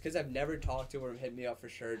shirts. Kids I've never talked to or hit me up for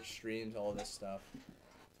shirts, streams, all this stuff.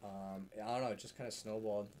 I don't know, it just kind of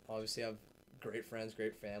snowballed. Obviously, I have great friends,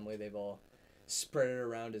 great family. They've all spread it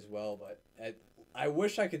around as well. But I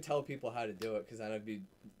wish I could tell people how to do it, because then I'd be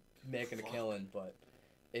making a killing. But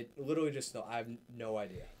it literally just, I have no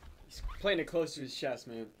idea. He's playing it close to his chest,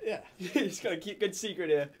 man. Yeah. He's got to keep good secret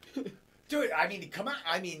here. Dude, I mean, come on.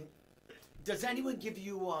 I mean, does anyone give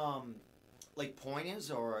you, like, pointers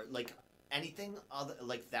or, like, anything other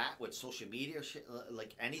like that with social media or shit?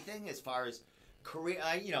 Like, anything as far as career?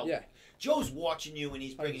 Yeah. Joe's watching you and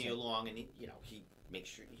he's bringing 100%. you along, and he makes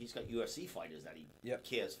sure he's got UFC fighters that he Yep.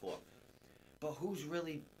 cares for. But who's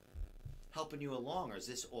really helping you along, or is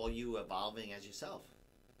this all you evolving as yourself?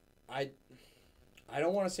 I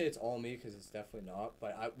don't want to say it's all me, because it's definitely not,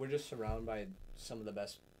 but we're just surrounded by some of the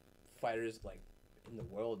best fighters, like, in the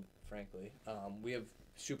world, frankly. We have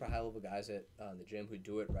super high-level guys at the gym who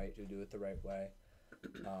do it right, who do it the right way.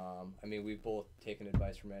 I mean, we've both taken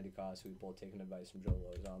advice from Andy Koss, we've both taken advice from Joe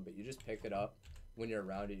Lozon, but you just pick it up when you're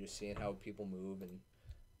around it, you're seeing how people move, and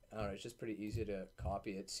I don't know, it's just pretty easy to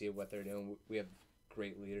copy it, see what they're doing. We have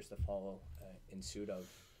great leaders to follow in suit of,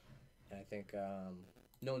 and I think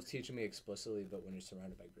no one's teaching me explicitly, but when you're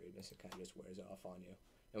surrounded by greatness, it kind of just wears off on you.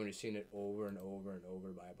 And when you're seeing it over and over and over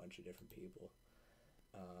by a bunch of different people,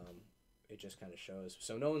 it just kind of shows.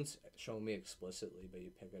 So no one's showing me explicitly, but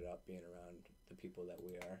you pick it up being around the people that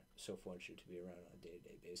we are so fortunate to be around on a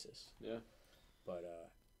day-to-day basis. Yeah. But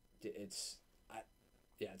it's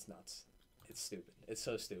nuts. It's stupid. It's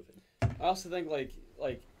so stupid. I also think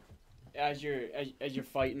like as you're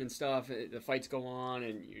fighting and stuff, the fights go on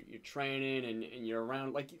and you're training and you're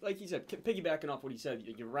around like you said, piggybacking off what he said,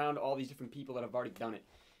 you're around all these different people that have already done it.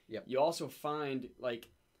 Yep. You also find like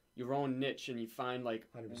your own niche, and you find like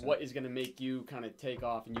 100%. what is going to make you kind of take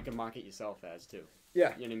off, and you can market yourself as too.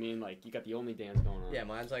 Yeah. You know what I mean? Like you got the only dance going on. Yeah,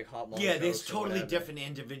 mine's like hot. Yeah, there's Montrose or totally whatever. different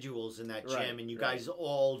individuals in that gym, Right, and you right. guys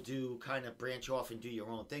all do kind of branch off and do your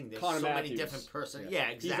own thing. There's Connor so many Matthews. different persons. Yeah. Yeah,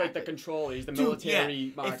 exactly. He's like the controller. He's the Dude, military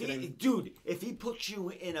yeah. marketing. If he puts you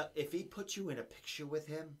in a picture with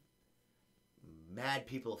him, mad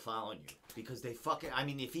people are following you because they fucking. I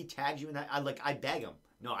mean, if he tags you in that, I beg him.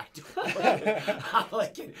 No, I do. I'm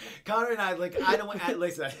like, Connor and I don't want.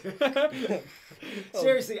 Listen,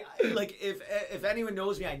 seriously, like if anyone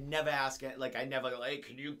knows me, I never ask it. Like I never like, hey,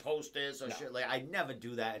 can you post this or shit? Like I never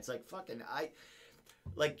do that. It's like fucking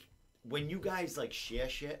like when you guys like share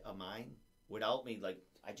shit of mine without me, like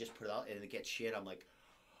I just put it out and it gets shit. I'm like,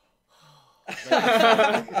 That's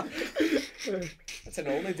an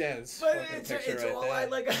only dance But fucking it's picture right all there. I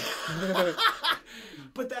like.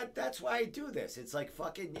 But that's why I do this. It's like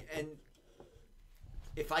fucking, and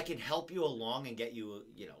if I can help you along and get you,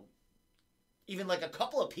 you know, even like a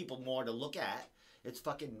couple of people more to look at, it's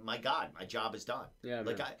fucking, my God, my job is done. Yeah,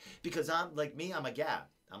 like man. because I'm like me, I'm a gab.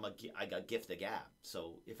 I got gift the gab.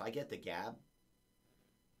 So if I get the gab,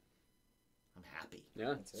 I'm happy.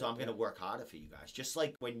 Yeah. So I'm gonna work harder for you guys. Just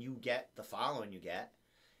like when you get the following you get,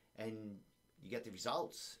 and you get the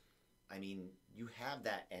results. I mean, you have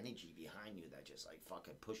that energy behind you that just like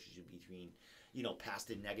fucking pushes you between, you know, past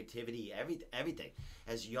the negativity, everything.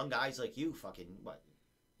 As young guys like you, fucking what?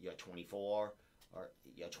 You're 24 or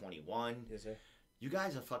you're 21. Yes, sir. You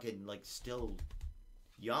guys are fucking like still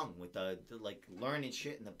young with the like learning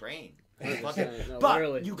shit in the brain. Fucking, No, but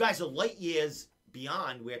literally. you guys are light years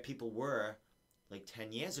beyond where people were like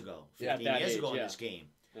 10 years ago, 15 that years age, ago in yeah. this game.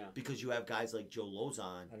 Yeah. Because you have guys like Joe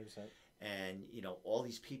Lozon 100%. and, you know, all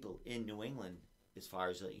these people in New England, as far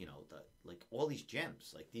as, you know, like all these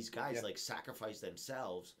gyms, like these guys like sacrifice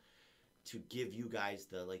themselves to give you guys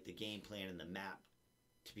the game plan and the map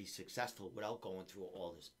to be successful without going through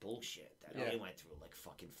all this bullshit that they went through, like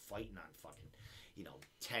fucking fighting on fucking, you know,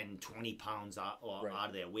 10, 20 pounds out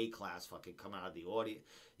of their weight class, fucking come out of the audience.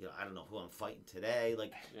 You know, I don't know who I'm fighting today.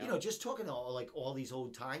 Like, you know, just talking to all these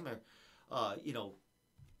old timer, you know,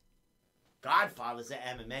 godfathers of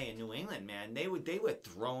MMA in New England, man. They were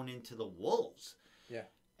thrown into the wolves. Yeah.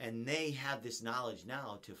 And they have this knowledge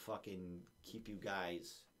now to fucking keep you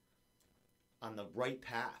guys on the right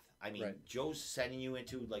path. I mean, Joe's sending you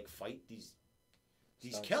into like fight these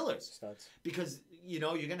killers. Studs. Because, you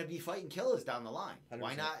know, you're going to be fighting killers down the line. 100%.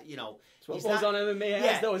 Why not, you know. That's what goes on MMA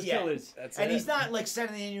has those killers. That's and it. he's not like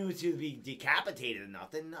sending you to be decapitated or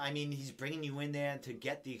nothing. I mean, he's bringing you in there to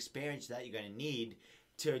get the experience that you're going to need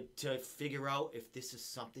to figure out if this is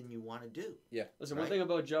something you want to do. Yeah. Listen, one thing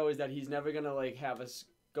about Joe is that he's never going to like have us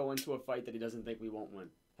go into a fight that he doesn't think we won't win.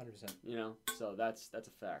 100%. You know? So that's a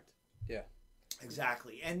fact. Yeah.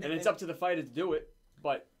 Exactly. And it's up to the fighter to do it,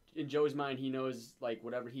 but in Joe's mind, he knows like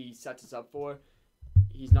whatever he sets us up for,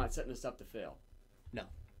 he's not setting us up to fail. No.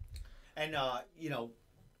 And you know,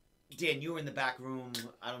 Dan, you were in the back room.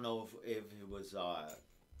 I don't know if it was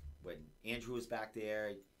when Andrew was back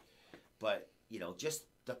there, but you know, just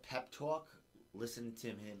the pep talk, listening to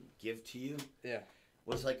him give to you,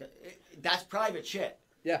 was like that's private shit.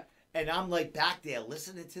 Yeah. And I'm like back there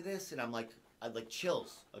listening to this, and I'm like, I like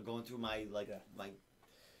chills are going through my my,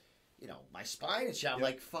 you know, my spine and shit. I'm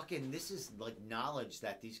like, fucking, this is like knowledge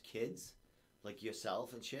that these kids, like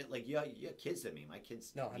yourself and shit, like you're kids to me. My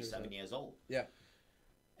kid's 7 years old. Yeah.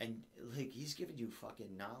 And like he's giving you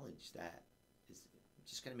fucking knowledge that is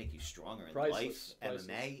just gonna make you stronger in Priceless. life,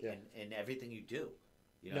 MMA, and everything you do.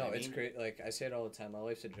 You know what I it's mean? great. Like I say it all the time. My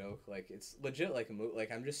life's a joke. Like it's legit. Like a movie.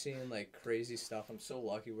 Like I'm just seeing like crazy stuff. I'm so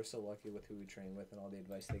lucky. We're so lucky with who we train with and all the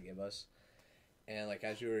advice they give us. And like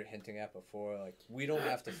as you were hinting at before, like we don't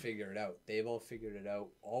have to figure it out. They've all figured it out.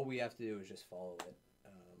 All we have to do is just follow it.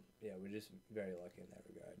 Yeah, we're just very lucky in that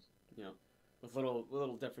regard. Yeah, with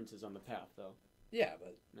little differences on the path though. Yeah,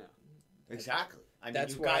 but Exactly. I mean,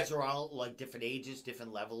 That's you why- guys are all like different ages,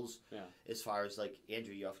 different levels. Yeah. As far as like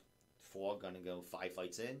Andrew, you're 4, gonna go 5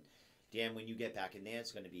 fights in. Dan, when you get back in there,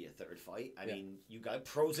 it's gonna be a 3rd fight. I mean, you got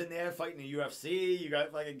pros in there fighting the UFC. You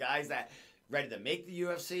got fucking guys that ready to make the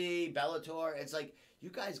UFC, Bellator. It's like you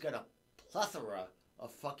guys got a plethora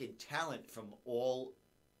of fucking talent from all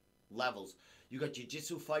levels. You got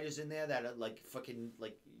jiu-jitsu fighters in there that are like fucking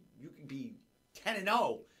like you can be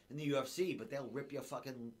 10-0 in the UFC, but they'll rip your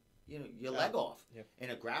fucking your leg off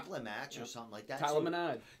in a grappling match or something like that. Tyler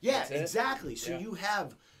Menard. Yeah, That's it. exactly. So you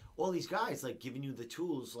have all these guys like giving you the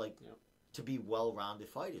tools like to be well-rounded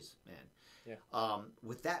fighters, man. Yeah.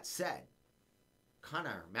 With that said,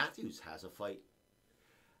 Connor Matthews has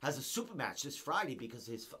a super match this Friday because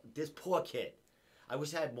this poor kid. I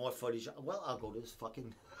wish I had more footage. Well, I'll go to his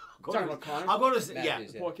fucking. Talking about Connor? I'll go to his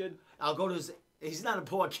Matthews, The poor kid. I'll go to his. He's not a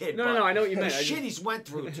poor kid. No, but I know what you meant. The I shit just- he's went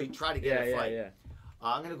through to try to get a fight. Yeah.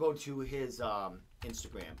 I'm gonna go to his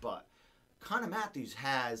Instagram, but Connor Matthews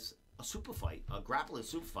has a super fight, a grappling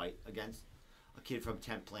super fight against a kid from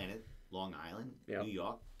 10th Planet, Long Island, New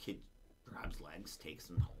York. Kid grabs legs, takes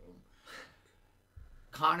him home.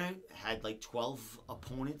 Connor had like 12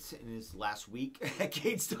 opponents in his last week.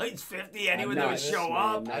 Kate Stein's 50. Anyone that would show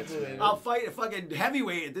up. I'll fight a fucking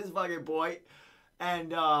heavyweight at this fucking boy. And,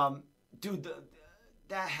 dude,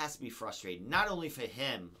 that has to be frustrating. Not only for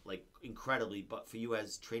him, like, incredibly, but for you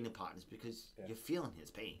as training partners because you're feeling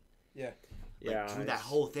his pain. yeah. Like, through that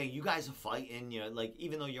whole thing. You guys are fighting. You're like,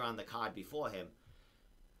 even though you're on the card before him,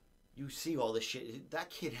 you see all this shit. That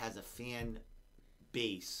kid has a fan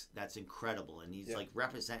base that's incredible, and he's like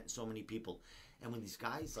representing so many people. And when these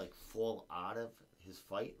guys like fall out of his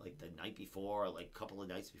fight, like the night before, or like a couple of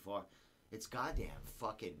nights before, it's goddamn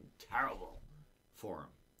fucking terrible for him.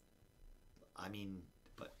 I mean,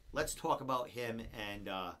 but let's talk about him and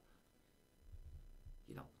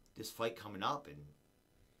this fight coming up and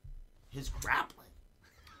his grappling.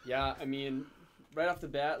 Yeah, I mean, right off the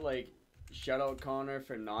bat, like, shout out Connor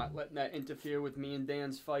for not letting that interfere with me and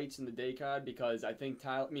Dan's fights in the day card, because I think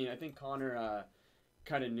Connor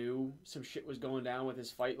kind of knew some shit was going down with his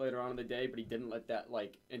fight later on in the day, but he didn't let that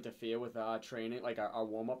like interfere with our training, like our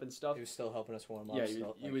warm up and stuff. He was still helping us warm up. Yeah,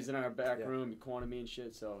 he was in our back room, he cornered me and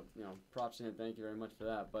shit. So props to him. Thank you very much for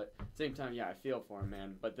that. But at the same time, yeah, I feel for him,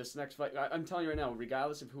 man. But this next fight, I'm telling you right now,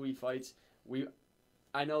 regardless of who he fights,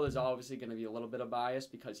 I know there's obviously going to be a little bit of bias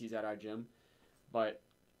because he's at our gym, but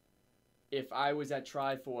if I was at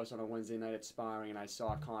Triforce on a Wednesday night at sparring and I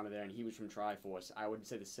saw Connor there and he was from Triforce, I would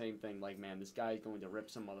say the same thing. Like, man, this guy's going to rip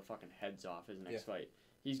some motherfucking heads off his next fight.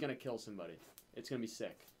 He's going to kill somebody. It's going to be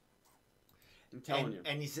sick. I'm telling you.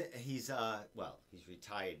 And he's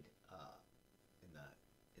retired in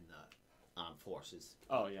the armed forces.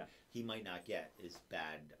 Oh yeah. He might not get as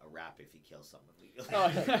bad a rap if he kills someone legally.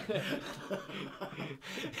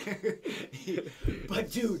 But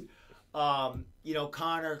dude,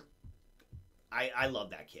 Connor, I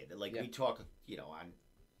love that kid. Like we talk,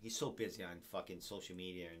 he's so busy on fucking social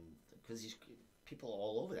media and because he's people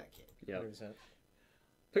all over that kid. Yeah. 100%.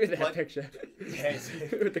 Look at that picture.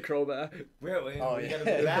 With the crowbar. Wait, we gotta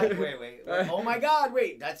move back. Wait. Oh my God,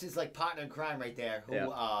 wait. That's his like partner in crime right there. Who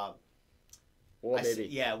War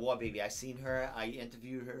Baby. War Baby. I seen her. I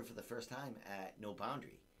interviewed her for the first time at No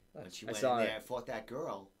Boundary. When she went in there and fought that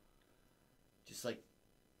girl. Just like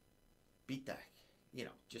beat that,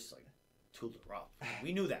 just like tooled her up.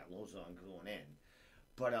 We knew that Lozon going in.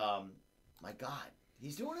 But my God,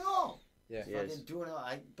 he's doing it all. Yeah, he's fucking doing it all.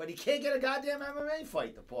 But he can't get a goddamn MMA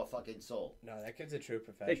fight, the poor fucking soul. No, that kid's a true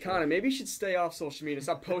professional. Hey Connor, maybe you should stay off social media.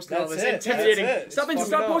 Stop posting all this That's intimidating. it. Stop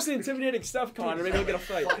posting intimidating stuff, Connor. Maybe we'll get a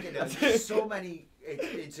fight. There's so many.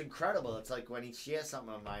 It's incredible. It's like when he shares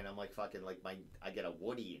something of mine, I'm like fucking like I get a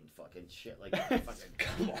Woody and fucking shit like fucking.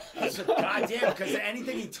 Come on, goddamn, because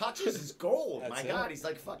anything he touches is gold. My God, he's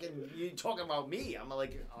like fucking. You talking about me? I'm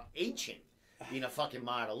like ancient, being a fucking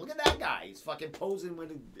model. Look at that guy. He's fucking posing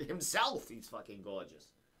with himself. He's fucking gorgeous.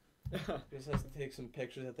 He just has to take some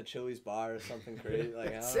pictures at the Chili's bar or something crazy. Like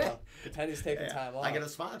I That's don't know. it. Pretend he's taking time off. I got a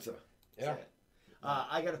sponsor. Yeah.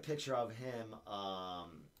 I got a picture of him.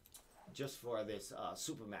 Just for this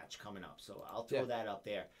super match coming up. So I'll throw that up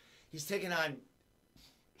there. He's taking on,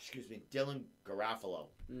 Dylan Garofalo,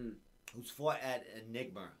 who's fought at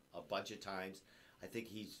Enigma a bunch of times. I think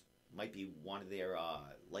he's might be one of their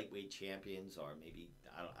lightweight champions, or maybe,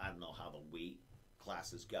 I don't know how the weight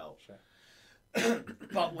classes go. Sure.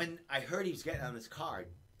 But when I heard he was getting on this card,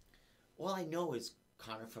 all I know is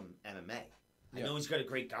Connor from MMA. I know he's got a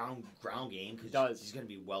great ground game because he's going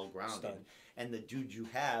to be well-grounded. And the dude you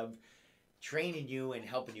have training you and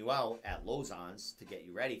helping you out at Lozon's to get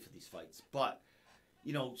you ready for these fights. But,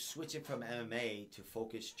 switching from MMA to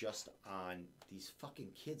focus just on these fucking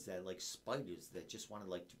kids that are like spiders that just want to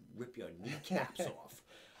like rip your kneecaps off.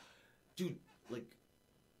 Dude, like,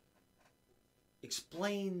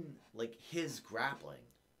 explain like his grappling.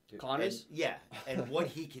 Connor's? And what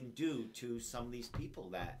he can do to some of these people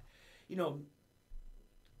that,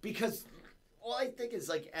 because all I think is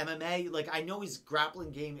like MMA. Like I know his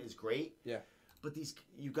grappling game is great. Yeah. But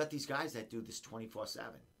you got these guys that do this 24/7.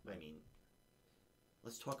 I mean,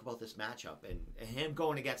 let's talk about this matchup and him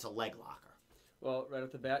going against a leg locker. Well, right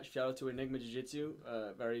off the bat, shout out to Enigma Jiu-Jitsu.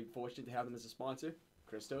 Very fortunate to have them as a sponsor.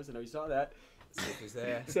 Christos, I know you saw that. He's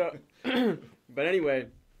there. So, but anyway,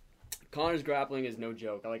 Connor's grappling is no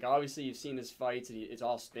joke. Like obviously you've seen his fights and it's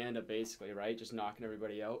all stand-up basically, right? Just knocking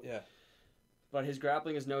everybody out. Yeah. But his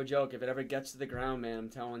grappling is no joke. If it ever gets to the ground, man, I'm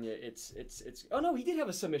telling you, it's. Oh no, he did have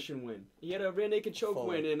a submission win. He had a rear naked choke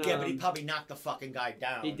win. And, but he probably knocked the fucking guy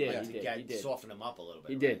down. He did. He did. Soften him up a little bit.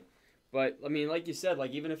 He did. But I mean, like you said,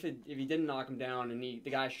 like even if he didn't knock him down and the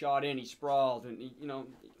guy shot in, he sprawled, and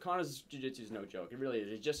Connor's jiu-jitsu is no joke. It really is.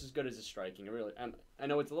 It's just as good as his striking. It really. And I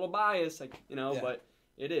know it's a little biased, but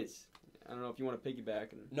it is. I don't know if you want to piggyback.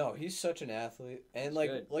 No, he's such an athlete, and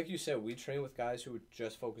like you said, we train with guys who would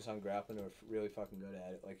just focus on grappling or really fucking good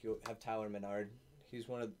at it. Like you'll have Tyler Menard, He's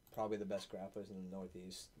one of probably the best grapplers in the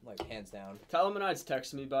Northeast, like hands down. Talamanite's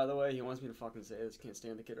texting me, by the way. He wants me to fucking say this. Can't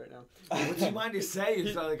stand the kid right now. What's he mind to say?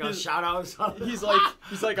 Is like a shout out or something? He's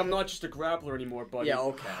like, I'm not just a grappler anymore, buddy. Yeah,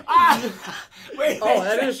 okay. Wait. Oh,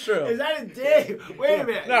 that is true. Is that a dig? Wait a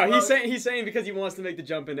minute. No, he's saying because he wants to make the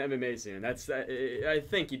jump into MMA soon. That's I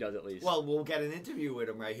think he does at least. Well, we'll get an interview with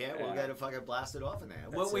him right here. We'll get a fucking blasted off in there.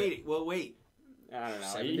 Well, wait. I don't know.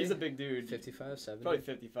 70? He's a big dude. 55, 70? Probably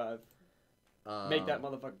 55. Make that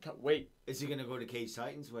motherfucker cut. Wait. Is he gonna go to Cage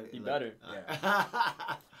Titans? He better.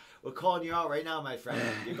 We're calling you out right now, my friend.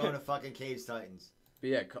 You're going to fucking Cage Titans. But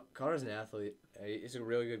yeah, Connor's an athlete. He's a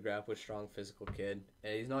really good grappler, strong physical kid.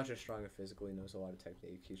 And he's not just strong and physical. He knows a lot of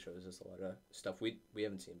technique. He shows us a lot of stuff we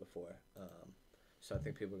haven't seen before. So I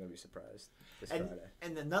think people are going to be surprised this Friday.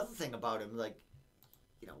 And another thing about him, like,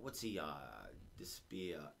 what's he,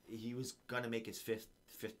 he was going to make his fifth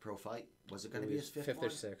pro fight. Was it going to be his fifth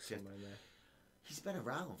or sixth? Fifth. He's been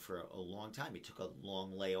around for a long time. He took a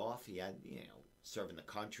long layoff. He had, serving the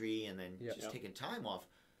country and then just taking time off.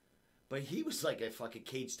 But he was like a fucking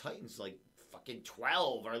Cage Titans, like fucking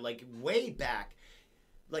 12 or like way back.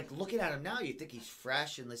 Like looking at him now, you think he's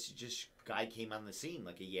fresh unless he just guy came on the scene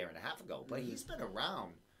like a year and a half ago. But he's been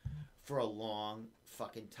around for a long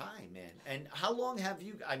fucking time, man. And how long have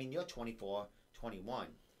you? I mean, you're 24, 21.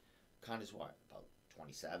 Connor's what? About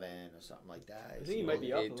 27 or something like that. I think he might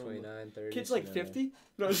be up 29, 30. Kid's like 50?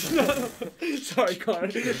 No. Sorry, Connor.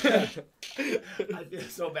 I feel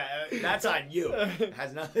so bad. That's on you. It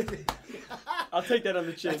has nothing. I'll take that on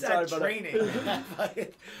the chin. That's Sorry about training.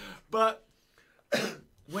 But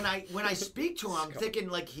when I speak to him, I'm thinking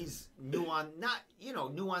like he's new on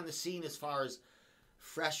the scene as far as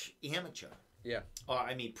fresh amateur. Yeah. Or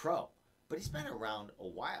I mean pro. But he's been around a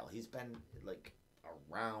while. He's been like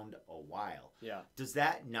around a while. Yeah. Does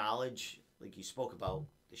that knowledge, like you spoke about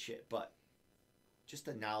the shit, but just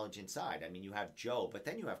the knowledge inside. I mean, you have Joe, but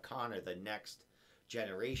then you have Connor, the next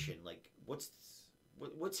generation. Like, what's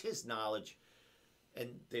his knowledge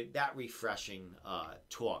and that refreshing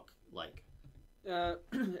talk like? I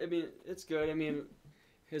mean, it's good. I mean,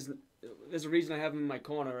 there's a reason I have him in my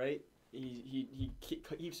corner, right? He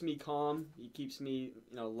keeps me calm. He keeps me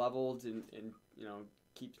leveled and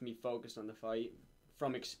keeps me focused on the fight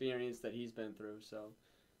from experience that he's been through. So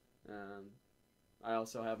I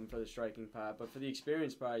also have him for the striking part, but for the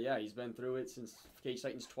experience part, yeah, he's been through it since Cage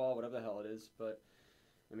Titans 12, whatever the hell it is. But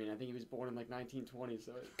I mean, I think he was born in like 1920.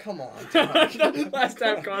 So come on, last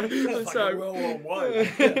time, Connor. I'm sorry. World War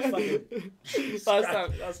I.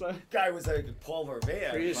 Last time. Guy was like Paul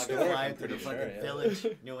Revere, fucking flying through the fucking village,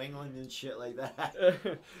 New England and shit like that.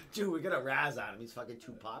 Dude, we're gonna razz on him. He's fucking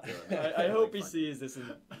too popular. I hope he sees this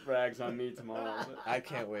and rags on me tomorrow. I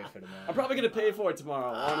can't wait for tomorrow. I'm probably gonna pay for it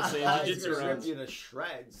tomorrow. Honestly, he's gonna rip you to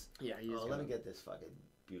shreds. Yeah, he's. Let me get this fucking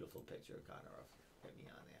beautiful picture of Connor off. Get me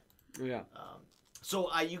on there. Yeah.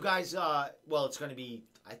 So are you guys, well, it's going to be,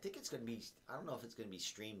 I think it's going to be, I don't know if it's going to be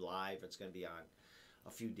streamed live or it's going to be on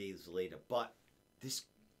a few days later, but this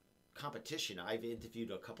competition, I've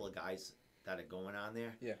interviewed a couple of guys that are going on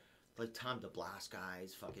there. Yeah. Like Tom DeBlas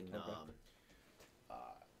guys, fucking,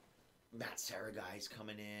 Matt Serra guys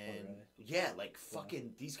coming in. Oh, really? Yeah, like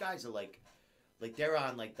fucking, these guys are like they're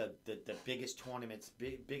on like the biggest tournaments,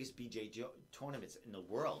 biggest BJ tournaments in the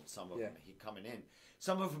world. Some of them are coming in.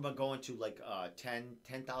 Some of them are going to like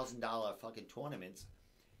 $10,000 fucking tournaments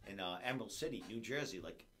in Emerald City, New Jersey,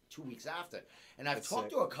 like 2 weeks after. And I've talked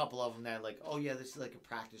to a couple of them that are like, oh yeah, this is like a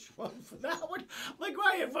practice run for that one. I'm like,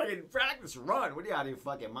 why are you fucking practice run? What are you out of your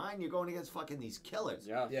fucking mind? You're going against fucking these killers.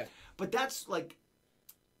 Yeah. Yeah. But that's like,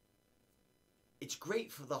 it's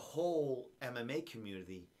great for the whole MMA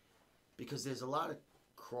community because there's a lot of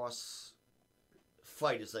cross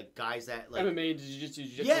fighters, like guys that like MMA,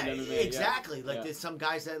 jiu-jitsu, yeah, MMA, exactly. Yeah. Like there's some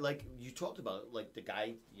guys that like you talked about, like the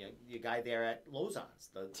guy, your guy there at Lozon's,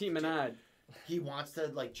 the Team Manad. He wants to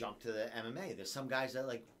like jump to the MMA. There's some guys that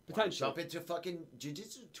like potentially jump into fucking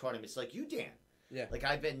jiu-jitsu tournaments, like you, Dan. Yeah. Like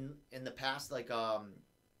I've been in the past, like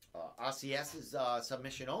RCS is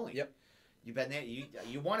submission only. Yep. You been there?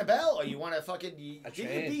 You want a belt or you want to fucking? Did you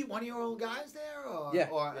trained. beat one of your old guys there or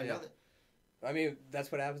another? Yeah. I mean,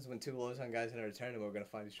 that's what happens when two Lozon guys enter a tournament. We're gonna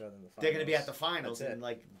find each other in the finals. They're gonna be at the finals That's and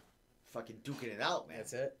like fucking duking it out, man.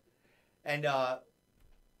 That's it. And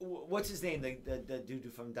what's his name? The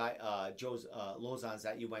dude from Joe's Lozon's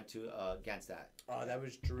that you went to against that. Oh, that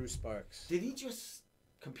was Drew Sparks. Did he just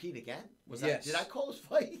compete again? Yes. Did I call his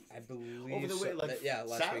fight? I believe over the way, like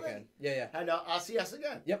last Saturday? weekend. Yeah. And RCS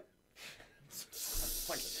again. Yep.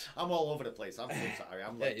 I'm all over the place. I'm so sorry.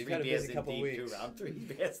 I'm like you've 3 had a beers busy in couple deep weeks. too. I'm 3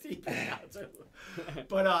 beers deep now too.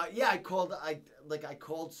 But yeah, I called. I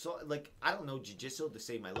called. So like I don't know jiu-jitsu to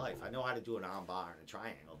save my life. I know how to do an arm bar and a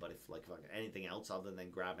triangle, but if like fucking anything else other than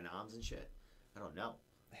grabbing arms and shit, I don't know.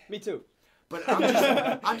 Me too. But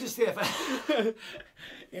I'm just there for.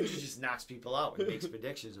 Andrew just knocks people out and makes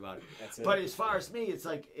predictions about it. That's it. But as far as me, it's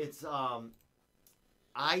like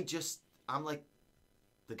I'm like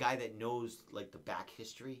the guy that knows like the back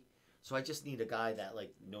history. So I just need a guy that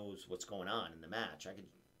like knows what's going on in the match. I could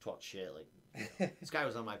talk shit like this guy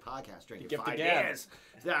was on my podcast drinking Give the 5 gab. years.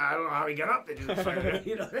 I don't know how he got up to do it.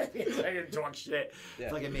 You know what I mean? So I can talk shit. Yeah.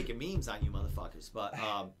 It's like I'm making memes on you motherfuckers. But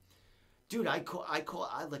dude, I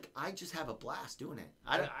just have a blast doing it.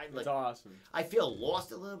 It's awesome. I feel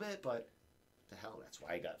lost a little bit, but the hell, that's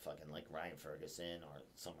why I got fucking like Ryan Ferguson or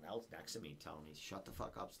someone else next to me telling me, shut the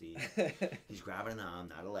fuck up, Steve. He's grabbing an arm,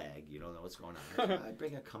 not a leg. You don't know what's going on. I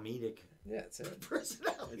bring a comedic that's it.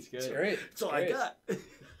 personality. It's good. It's great. That's all Great. I got.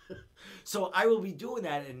 So I will be doing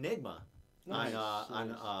that at Enigma Nice.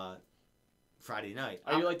 on Friday night.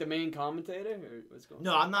 Are you like the main commentator, or what's going on?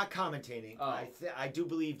 No, I'm not commentating. Oh. I do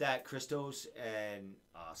believe that Christos and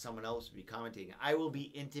someone else will be commentating. I will be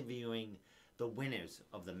interviewing the winners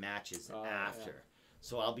of the matches after. Yeah.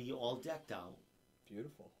 So I'll be all decked out.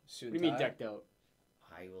 Beautiful. Suit What do and you mean tie? decked out?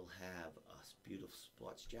 I will have a beautiful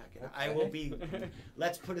sports jacket. Okay. I will be,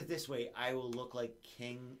 let's put it this way, I will look like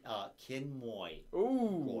King Moy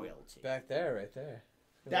Ooh. royalty. Back there, right there.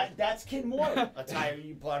 That's Kin Moy attire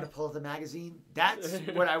you bought to pull up the magazine. That's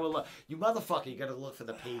what I will look. You motherfucker, you gotta look for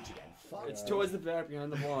the page again. Fuck. It's towards the back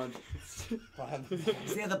behind the blonde.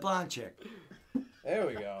 It's near the blonde chick. There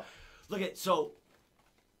we go. Look at so.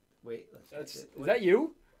 Wait, let's Is that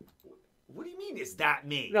you? What do you mean? Is that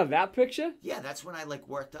me? No, that picture? Yeah, that's when I like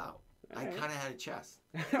worked out. I Alright. kind of had a chest.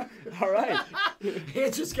 All right.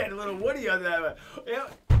 It's just getting a little woody on that.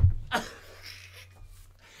 Yeah.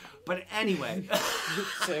 But anyway,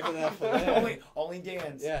 Saving that for later. only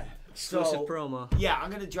Dan's. Yeah. So, promo. yeah,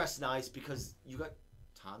 I'm gonna dress nice because you got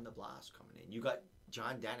Tom DeBlas coming in. You got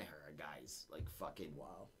John Danaher, guys, like fucking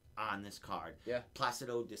Wow. on this card. Yeah.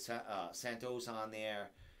 Placido Santos on there.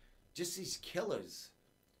 Just these killers.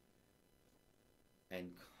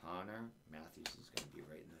 And Connor Matthews is gonna be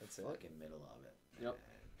right in the That's it. fucking middle of it. Yep.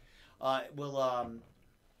 Well,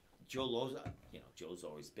 Joe Loza, Joe's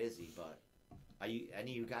always busy, but are you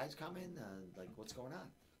any of you guys coming? Like, what's going on?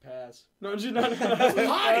 Pass. No, she's not.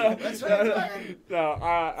 Hi, that's what I'm saying. No,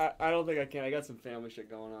 I don't think I can. I got some family shit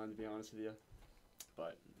going on, to be honest with you.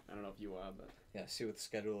 But I don't know if you are, but Yeah, see what the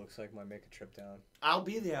schedule looks like. Might make a trip down. I'll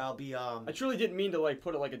be there. I'll be I truly didn't mean to like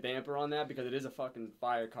put it like a damper on that because it is a fucking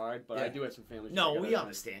fire card. But I Yeah. do have some family. shit I No, gotta we attend.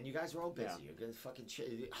 understand. You guys are all busy. Yeah. You're gonna fucking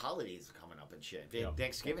shit. Holidays are coming up and shit. Yep.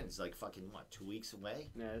 Thanksgiving's like fucking what, 2 weeks away?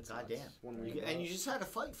 Yeah, it's God nuts. damn. 1 week. And you just had a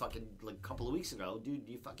fight fucking like a couple of weeks ago, dude.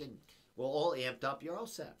 You fucking we're all amped up. You're all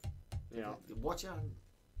set. Yeah. Watch it on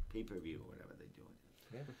pay-per-view or whatever they're doing.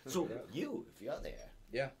 Yeah. So you, if you're there,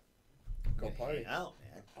 Yeah. Go party. out,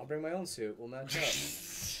 man. I'll bring my own suit. We'll match up.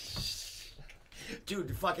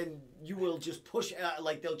 Dude, fucking, you will just push,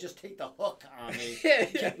 like they'll just take the hook on me,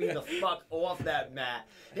 get me the fuck off that mat.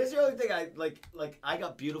 Here's the only thing I like. I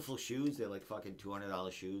got beautiful shoes. They're like fucking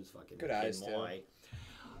 $200 shoes. Fucking Good eyes, Kid Moy.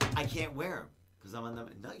 I can't wear them because I'm on the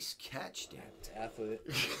nice catch, dude. Athlete.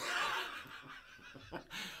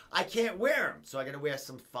 I can't wear them, so I gotta wear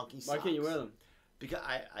some funky socks. Why can't you wear them? Because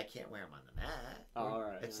I can't wear them on the mat. Oh, all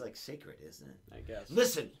right. It's like sacred, isn't it? I guess.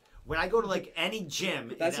 Listen, when I go to like any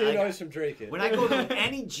gym, That's and what you I- notice from Drake. When I go to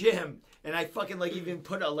any gym and I fucking like even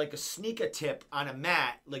put a sneaker tip on a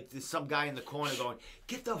mat, like there's some guy in the corner going,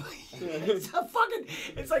 "Get the,"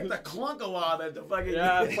 it's like the clunk alarm at the fucking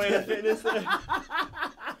Planet Fitness.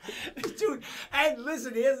 Dude, and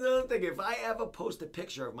listen, here's the other thing: if I ever post a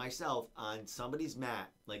picture of myself on somebody's mat,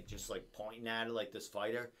 like just like pointing at it like this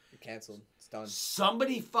fighter, You're canceled. It's done.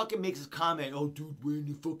 somebody fucking makes a comment, "Oh, dude, wearing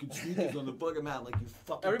your fucking sneakers on the fucking mat," I'm like you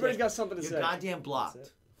fucking. Everybody's dick. got something to You're say. goddamn blocked. That's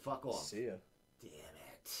it. Fuck off. See ya. Damn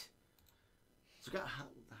it. So, how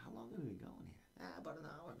long have we been going here? About an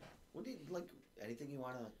hour. What do you like? Anything you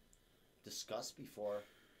want to discuss before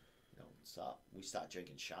we start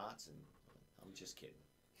drinking shots? And I'm just kidding.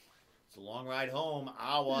 It's a long ride home.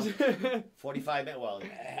 Hour, 45 minutes. Well,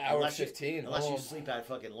 Hour unless 15. unless you home. sleep at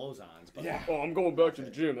fucking Lozon's. But, Yeah. Oh, I'm going back to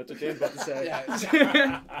the gym. That's what Dan's about to say.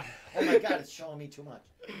 Yeah. oh my God, it's showing me too much.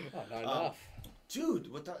 Oh, not enough. Dude,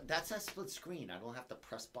 that's a split screen. I don't have to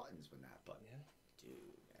press buttons with that button. Yeah. Dude,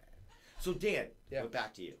 man. So, Dan, Yeah. we're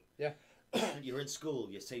back to you. Yeah. You're in school.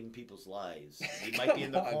 You're saving people's lives. You might be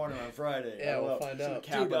in the Come on. corner on Friday. Yeah, I don't we'll know. find out.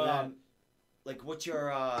 Cap Dude, on that. like, what's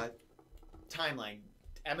your timeline?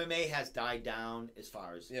 MMA has died down as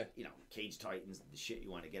far as Yeah. you know, Cage Titans, the shit you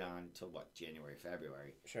want to get on till what, January,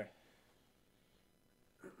 February. Sure.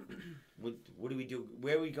 What do we do?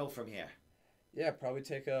 Where do we go from here? Yeah, probably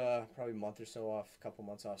take a month or so off, a couple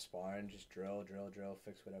months off sparring, just drill,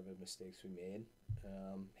 fix whatever mistakes we made.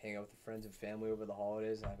 Hang out with the friends and family over the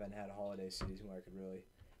holidays. I haven't had a holiday season where I could really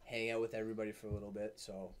hang out with everybody for a little bit.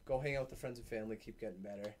 So go hang out with the friends and family, keep getting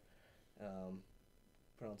better.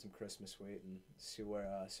 Put on some Christmas weight and see where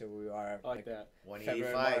we are. I like that.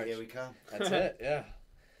 185, here we come. That's it, yeah.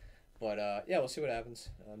 But yeah, we'll see what happens.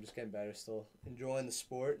 I'm just getting better, still enjoying the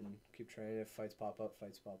sport and keep training. If fights pop up,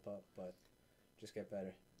 but just get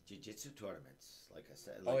better. Jiu-jitsu tournaments, like I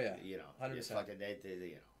said. Oh, Like, yeah. You know, 100%. fucking,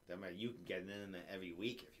 you know, you can get in them every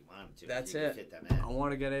week if you want to. That's you it. Can fit them in. I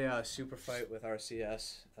want to get a super fight with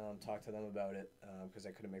RCS. Talk to them about it because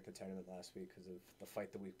I couldn't make the tournament last week because of the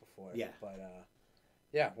fight the week before. Yeah. But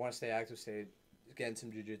yeah, want to stay active, getting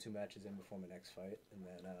some jiu-jitsu matches in before my next fight, and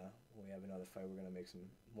then when we have another fight, we're gonna make some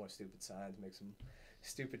more stupid signs, make some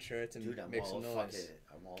stupid shirts, and Dude, I'm make all some fucking, noise.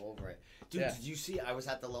 I'm all over it. Dude, Yeah. did you see? I was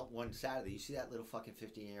at the one Saturday. You see that little fucking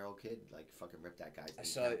 15-year-old kid like fucking rip that guy's? I knee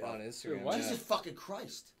saw it off? on Instagram. what? Yeah. Jesus fucking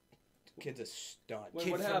Christ! Kid's a stunt. Wait,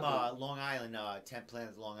 Kid what from happened? Long Island, 10th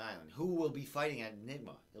Planet Long Island, who will be fighting at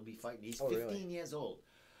Nidma. He'll be fighting. He's Oh, 15 really? years old.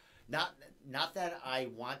 Not that I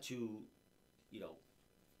want to, you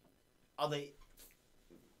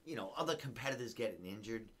know, other competitors getting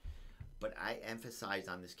injured, but I emphasized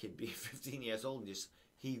on this kid being 15 years old and just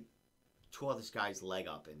he tore this guy's leg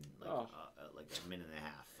up in like a minute and a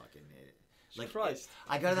half. Fucking like Christ.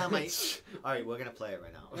 I got it on my. All right, we're gonna play it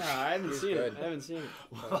right now. Yeah, I haven't seen good. it. I haven't seen it.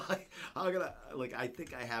 Well, I'm gonna I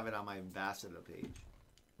think I have it on my ambassador page.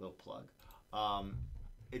 Little plug.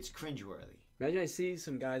 It's cringeworthy. Imagine I see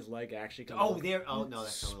some guy's leg actually come Oh, up. there. Oh no,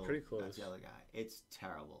 that's a little, pretty close. That's the other guy. It's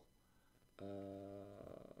terrible.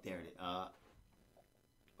 There it is.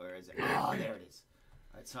 Where is it? Oh, there it is.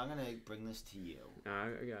 All right, so I'm gonna bring this to you, I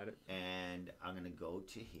got it. and I'm gonna go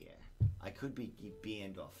to here. I could be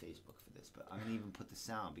banned off Facebook for this, but I'm gonna even put the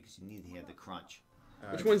sound because you need to hear the crunch.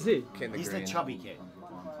 Which one's he? Kid in He's the green. chubby kid.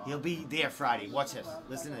 He'll be there Friday. Watch this.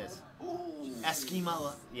 Listen to this.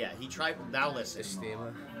 Eskimo. Yeah, he tried. Now listen.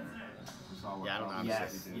 Estima. Yeah, I don't know how to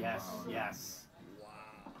say it. yes.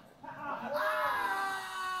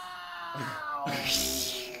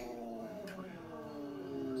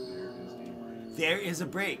 There is a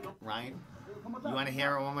break, Ryan. You want to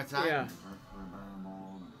hear it one more time? Yeah.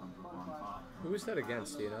 Who was that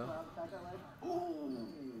against? Do you know?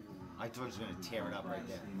 I thought he was going to tear it up right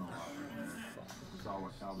there.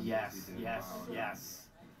 Yes.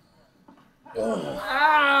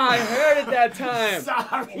 Ah, I heard it that time.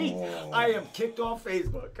 Sorry, I am kicked off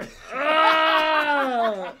Facebook.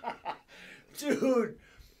 Ah! Dude,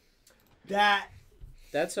 that's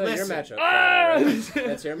That's your Listen. matchup. Ah! Friday, right?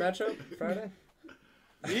 That's your matchup Friday.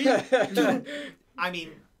 dude. I mean,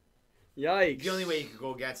 Yikes. the only way you could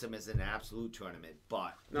go against him is in an absolute tournament.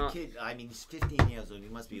 But No. the kid, I mean, he's 15 years old. He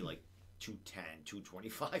must be like 210,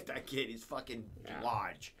 225. That kid is fucking Yeah.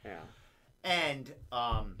 large. Yeah. And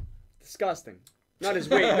Disgusting. Not his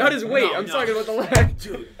weight. Not his weight. No, I'm no. talking about the leg.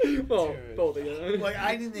 Dude. Well, both of you. like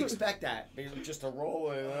I didn't expect that. It was just a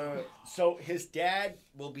roll. So his dad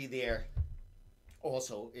will be there.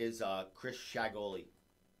 Also, is Chris Shagoli.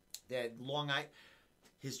 That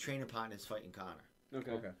his training partner is fighting Connor.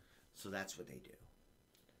 Okay. So that's what they do.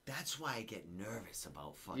 That's why I get nervous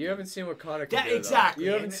about fucking. You haven't seen what Connor can that, do. exactly. Though.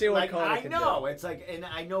 You haven't And, seen what like, Connor I can know. do. It's like, and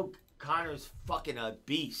I know Connor's fucking a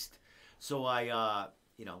beast. So I,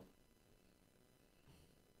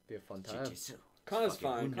 Be a fun time. jiu-jitsu. Connor's Fucking,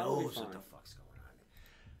 fine. Who Connor will be knows what fine. the fuck's going on?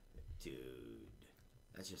 Dude,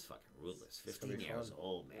 that's just fucking ruthless. It's gonna 15 be years fun.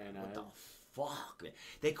 old, man. Yeah, What the no. fuck, man?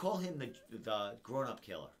 They call him the grown-up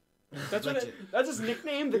killer. That's Like, what. That's his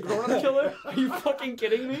nickname, the grown-up killer. Are you fucking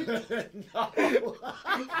kidding me? no.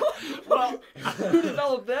 Well, Who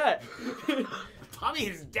developed that? Probably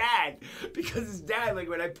his dad, because his dad, like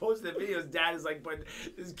when I posted the video, his dad is like, but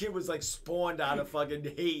this kid was like spawned out of fucking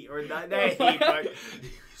hate, or not hate, but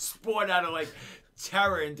spawned out of like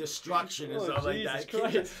terror and destruction or Oh, something like Jesus that.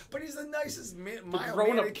 Kid's Christ. but he's the nicest mild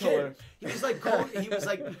grown-up mannered killer. kid. He was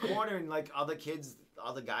like cornering like other kids,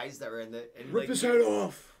 other guys that were in the and, Rip like, his head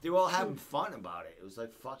off. they were all having fun about it. It was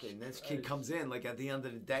like fucking. This kid comes in like at the end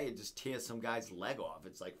of the day and just tears some guy's leg off.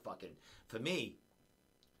 It's like fucking for me.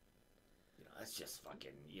 You know, that's just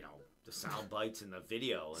fucking. You know, the sound bites in the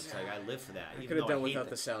video. It's like I live for that. I Even could have though I done hate without that-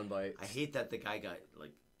 the sound bite. I hate that the guy got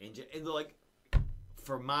like injured. And like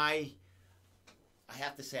for my. I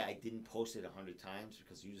have to say I didn't post it 100 times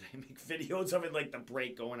because usually I make videos of it like the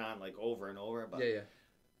break going on like over and over. But Yeah.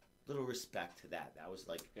 little respect to that. That was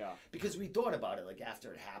like, Yeah. because we thought about it, like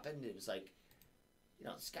after it happened, it was like, you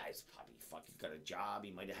know, this guy's probably fucking got a job.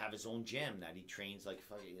 He might have his own gym that he trains like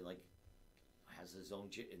fucking like has his own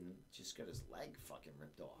gym and just got his leg fucking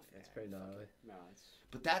ripped off. That's pretty gnarly. No, it's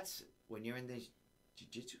But that's when you're in these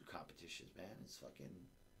jiu-jitsu competitions, man. It's fucking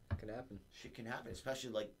It can happen. shit can happen, especially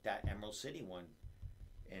like that Emerald City one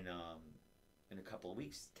in a couple of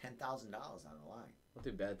weeks. $10,000 on the line. I'll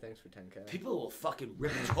do bad things for 10K. People will fucking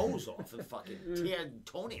rip toes off and fucking tear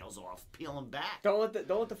toenails off, peel them back. don't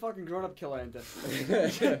let the fucking grown up killer enter.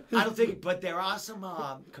 I don't think, but there are some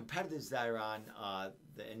competitors that are on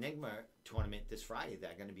the Enigma tournament this Friday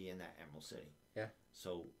that are going to be in that Emerald City. Yeah.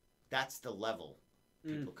 So that's the level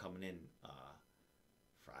people coming in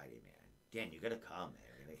Friday, man. Dan, you got to come, man.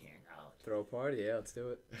 We're going to hang out. Throw a party, yeah, let's do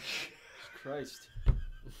it. Christ.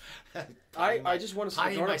 I just want to see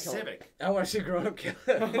Potty the in grown my up killer. Civic. I want to see grown up killer.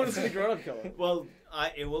 I want to see the grown up killer. Well,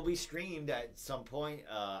 it will be streamed at some point.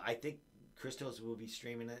 I think Christos will be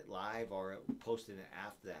streaming it live or posting it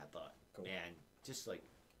after that. But Cool. man, just like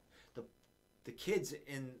the kids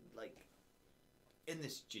in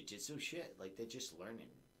this jiu-jitsu shit, like they're just learning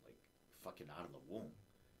like fucking out of the womb.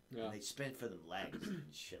 Yeah. And they spin for them legs and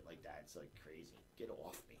shit like that. It's like crazy. Get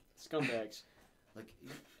off me. Scumbags.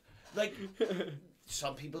 Like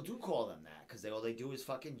some people do call them that because all they do is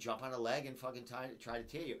fucking jump on a leg and fucking try to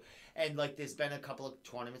tear you. And like there's been a couple of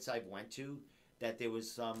tournaments I've went to that there was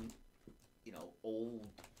some, you know, old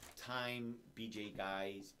time BJJ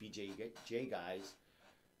guys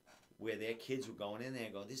where their kids were going in there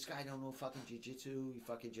and going, this guy don't know fucking jiu-jitsu. He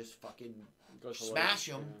fucking just fucking Goes for smash legs.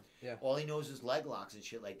 him. Yeah. All he knows is leg locks and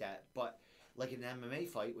shit like that. But like in an MMA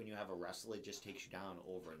fight, when you have a wrestler that just takes you down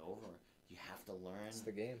over and over, you have to learn. It's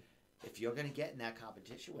the game. If you're gonna get in that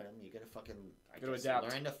competition with him, you gotta fucking Gotta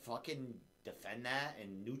adapt. learn to fucking defend that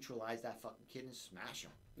and neutralize that fucking kid and smash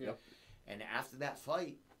him. Yep. And after that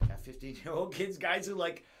fight, that 15-year-old kids, guys are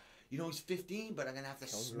like, you know, he's 15, but I'm gonna have to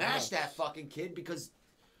smash that fucking kid because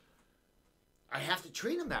I have to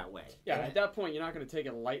treat him that way. Yeah, And at that point, you're not going to take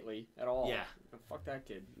it lightly at all. Yeah. Fuck that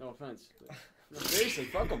kid. No offense. No, seriously,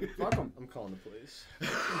 fuck him. Fuck him. I'm calling the police.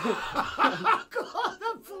 God,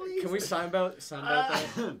 the police. Can we sign about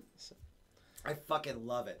that? I fucking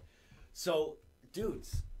love it. So,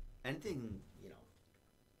 dudes, anything, you know,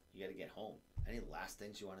 you got to get home. Any last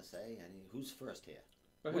things you want to say? Who's first here?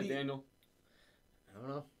 Go What ahead, do you- Daniel. I don't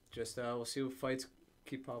know. Just we'll see what fights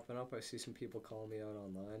keep popping up. I see some people calling me out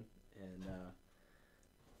online, and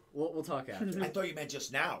we'll talk after. I thought you meant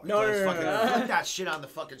just now. No, I thought no, fucking no. put that shit on the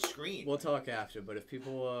fucking screen. We'll talk after. But if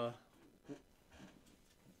people,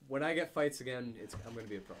 when I get fights again, I'm gonna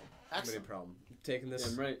be a problem. I'm gonna be a problem. Taking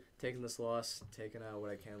this, Yeah, right. taking this loss, taking out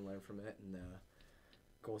what I can learn from it, and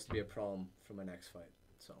goes to be a problem for my next fight.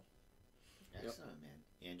 So. Excellent,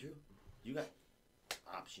 man. Andrew, you got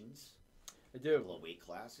options. I A do. couple of weight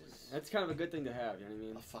classes. That's kind of a good thing to have, you know what I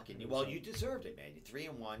mean? A fucking well, you deserved it, man. You're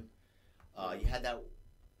 3-1. You had that.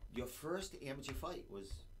 Your first amateur fight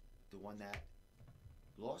was the one that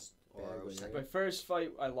lost, or Bagley, was right? My first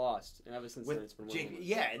fight, I lost, and ever since then, with it's been Jake, winning.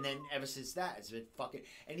 yeah, and then ever since that, it's been fucking.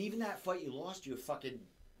 And even that fight you lost, you fucking.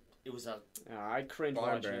 It was a I cringe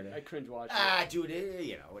Barn watching it. burner. I cringe watching it. dude.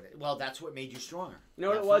 You know, well, that's what made you stronger. You know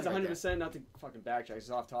what That it was? fight right 100%. Not to fucking backtrack.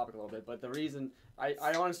 It's off topic a little bit, but the reason I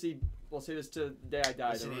honestly will say this to the day I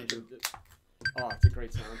die. Listen, Andrew. Oh, it's a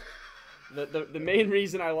great sound. The main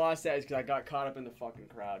reason I lost that is because I got caught up in the fucking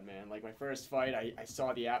crowd, man. Like my first fight, I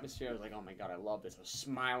saw the atmosphere. I was like, oh my god, I love this. I was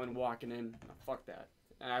smiling walking in. Oh, fuck that.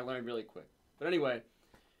 And I learned really quick. But anyway,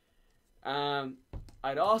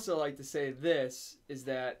 I'd also like to say this is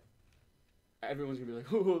that everyone's gonna be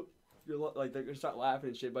like, oh, like they're gonna start laughing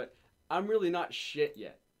and shit. But I'm really not shit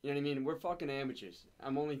yet. You know what I mean? We're fucking amateurs.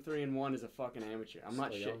 I'm only 3-1 as a fucking amateur. I'm not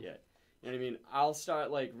Still shit young. yet. You know what I mean? I'll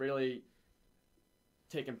start like really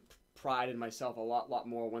taking pride in myself a lot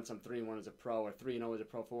more once I'm 3-1 as a pro, or 3-0 as a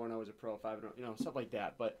pro, 4-0 as a pro, 5-0, you know, stuff like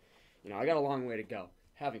that. But you know, I got a long way to go.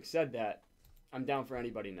 Having said that, I'm down for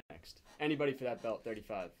anybody next. Anybody for that belt,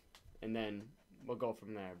 35, and then we'll go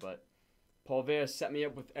from there. But Paul Vera, set me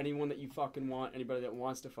up with anyone that you fucking want. Anybody that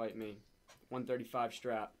wants to fight me, 135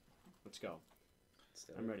 strap. Let's go.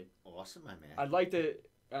 I'm ready. Awesome, my man. I'd like to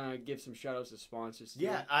give some shout outs to sponsors. too.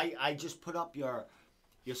 Yeah, I just put up your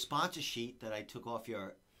sponsor sheet that I took off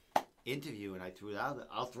your interview and I threw it out.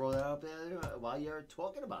 I'll throw that up there while you're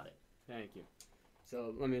talking about it. Thank you.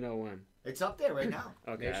 So let me know when. It's up there right now.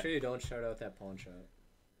 Okay. Make sure you don't shout out that pawn shop.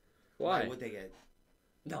 Why? Would they get?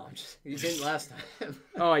 No, you didn't last time.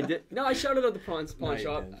 Oh, I did. No, I shouted out the pawn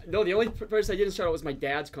shop. No, the only person I didn't shout out was my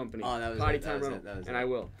dad's company. Oh, that was Party it. Time Rental, That was and it. I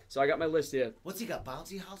will. So I got my list here. What's he got?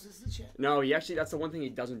 Bouncy houses and shit. No, that's the one thing he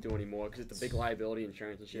doesn't do anymore because it's a big liability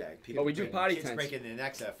insurance and shit. Yeah, but we do party kids tents. breaking their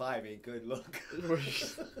necks at 5 ain't good look.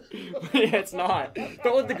 Yeah, it's not.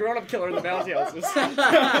 Don't let the grown-up killer in the bouncy houses.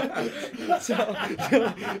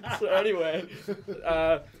 so anyway,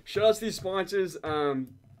 shout out to these sponsors.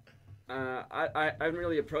 I haven't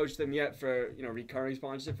really approached them yet for recurring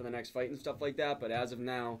sponsorship for the next fight and stuff like that. But as of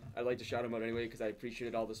now, I'd like to shout them out anyway because I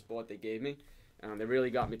appreciated all the support they gave me. They really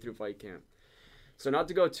got me through fight camp. So not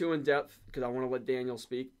to go too in depth because I want to let Daniel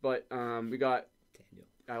speak, but we got Daniel.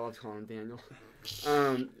 I love calling him Daniel.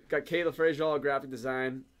 Got Kayla Frazier, graphic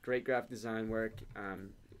design, great graphic design work.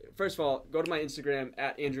 First of all, go to my Instagram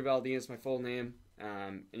at Andrew Valdina, it's my full name,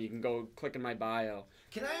 and you can go click in my bio.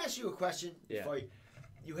 Can I ask you a question? Yeah. Before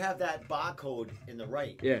you have that barcode in the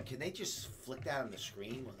right. Yeah. Can they just flick that on the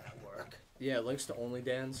screen? Will that work? Yeah, links to only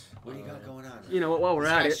Dan's. What do you got going on? You know what? While we're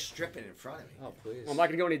This at guy's it, stripping in front of me. Oh, please. well, I'm not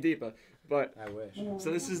gonna go any deeper. But I wish.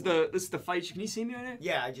 so this is the fight. Can you see me right there?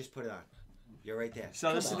 Yeah, I just put it on. You're right there.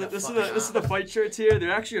 So this Come on, is fucking the fight shirts here.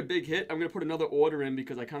 They're actually a big hit. I'm gonna put another order in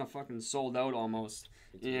because I kind of fucking sold out almost.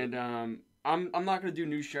 And I'm not gonna do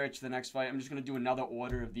new shirts for the next fight. I'm just gonna do another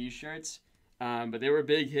order of these shirts. But they were a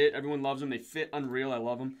big hit. Everyone loves them. They fit unreal. I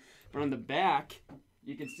love them. But on the back,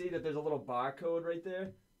 you can see that there's a little barcode right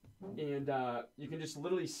there. And you can just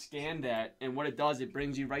literally scan that. And what it does, it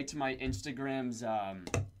brings you right to my Instagram's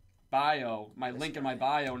bio, my link in my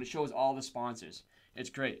bio, and it shows all the sponsors. It's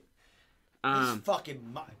great. He's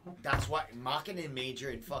fucking. That's what marketing major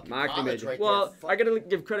in fucking Marketing college major. right Well, there. I gotta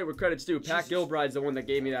give credit where credit's due. Pat Jesus. Gilbride's the one that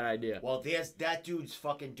gave me that idea. Well, that dude's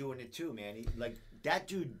fucking doing it too, man. That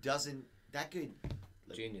dude doesn't. That good.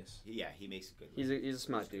 Genius. Yeah, he makes it good. He's a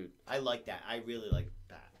smart dude. I like that. I really like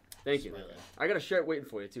that. Thank you. Really. I got a shirt waiting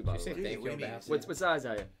for you too, by Did you the say way. thank What do you you on mean? behalf of What size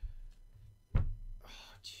are you? Oh,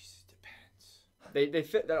 jeez, it depends. They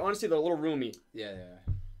fit. Honestly, they're a little roomy. Yeah.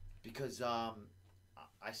 Because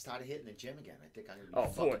I started hitting the gym again. I think I'm Oh, gonna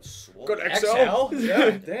be fucking boy. swole. Good XL? Yeah,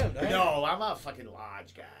 damn. Nice. No, I'm a fucking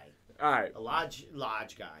large guy. All right. A large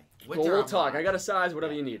guy. Well, Winter, we'll I'm talk. large. I got a size,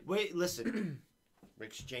 whatever Yeah. you need. Wait, listen. We're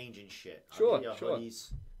exchanging shit. I'll Sure, get your sure.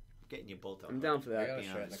 hoodies. Getting you both up. I'm down for I that. got a Being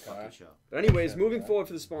shirt on in the this car. fucking show. But anyways, Yeah, moving yeah. forward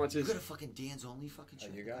for the You sponsors. got a fucking Dan's Only fucking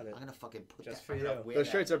shirt. you got it. I'm gonna fucking put Just that. for I'm gonna you. wear Those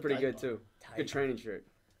that shirts are pretty diaper. good too. Tight. Good training shirt.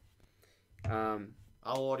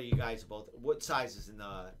 I'll order you guys both. What sizes in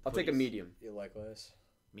the? I'll take a hoodies? medium. You like this?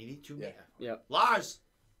 Medium, two. Yeah. Yep. Lars.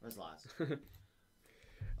 Where's Lars? Oh,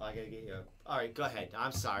 I gotta get you. All right, go ahead.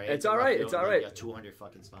 I'm sorry. I It's all right, interrupted it's you. all right. You got 200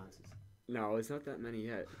 fucking sponsors. No, it's not that many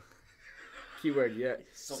yet. Keyword yet.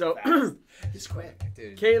 So So, fast. It's quick.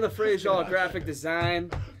 Dude. Kayla Frazier, graphic design.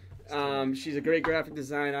 She's a great graphic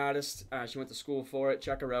design artist. She went to school for it.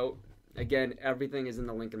 Check her out. Again, everything is in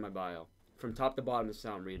the link in my bio. From top to bottom, this is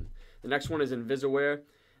how I'm reading. The next one is Invisaware.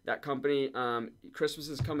 That company, Christmas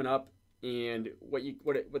is coming up, and what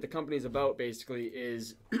the company is about basically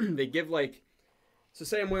is they give so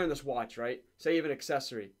say I'm wearing this watch, right? Say you have an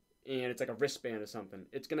accessory, and it's like a wristband or something.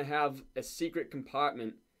 It's going to have a secret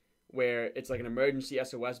compartment where it's like an emergency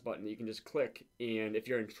SOS button that you can just click, and if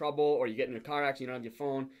you're in trouble or you get in a car accident, you don't have your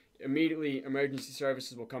phone, immediately emergency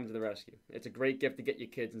services will come to the rescue. It's a great gift to get your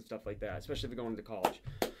kids and stuff like that, especially if they're going to college.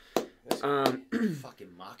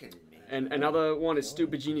 Fucking marketing me. And another one is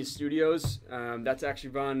Stupid Genius Studios. That's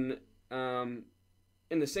actually run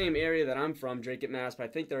in the same area that I'm from, Drake, Mass, but I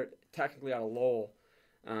think they're technically out of Lowell.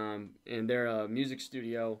 And they're a music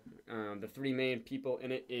studio. The three main people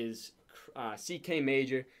in it is CK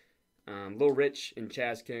Major, Lil Rich, and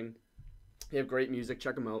Chaz King. They have great music.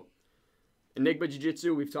 Check them out. Enigma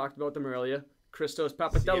Jiu-Jitsu, we've talked about them earlier. Christos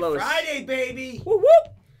Papadelos. Friday, baby. Woo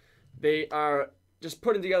woo! They are just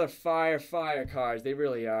putting together fire cards. They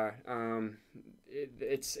really are.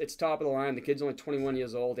 It's top of the line. The kid's only 21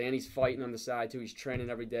 years old, and he's fighting on the side too. He's training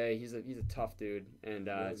every day. He's a tough dude, and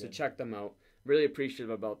so check them out. Really appreciative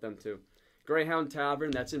about them too. Greyhound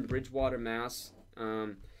Tavern, that's in Bridgewater, Mass.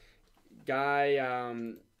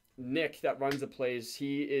 Nick that runs the place,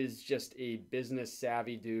 he is just a business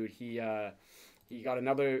savvy dude. He got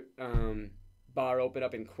another bar open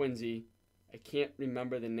up in Quincy. I can't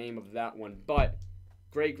remember the name of that one, but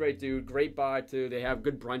great dude, great bar too. They have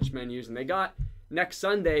good brunch menus, and they got next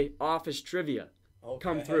Sunday office trivia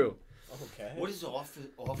come through. Okay. What is office?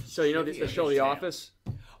 So you know the trivia? show The Office?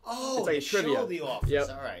 Oh, It's like the a trivia. show The Office. Yep.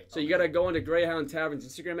 All right. So you got to go into Greyhound Tavern's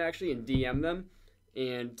Instagram actually and DM them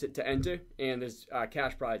and to enter, and there's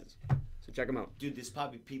cash prizes. So So check him out. Dude, there's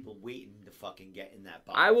probably people waiting to fucking get in that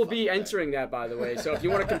box. I will be entering that, by the way. So if you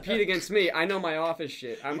want to compete against me, I know my office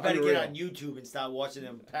shit. I'm You better unreal. get on YouTube and start watching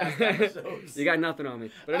them past episodes. You got nothing on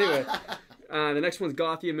me. But anyway, the next one's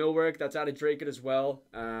Gauthier Millwork. That's out of Draycote as well.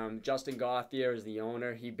 Justin Gauthier is the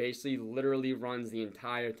owner. He basically literally runs the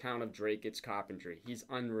entire town of Draycote's carpentry. He's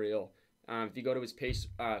unreal. If you go to his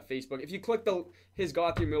Facebook, if you click his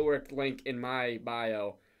Gauthier Millwork link in my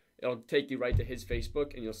bio, it'll take you right to his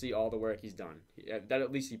Facebook, and you'll see all the work he's done. That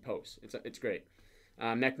at least he posts. It's great.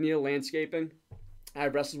 McNeil Landscaping. I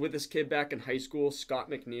wrestled with this kid back in high school, Scott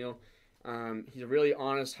McNeil. He's a really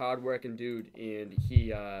honest, hard-working dude, and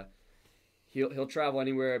he'll travel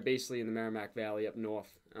anywhere basically in the Merrimack Valley up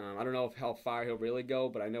north. I don't know how far he'll really go,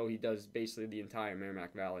 but I know he does basically the entire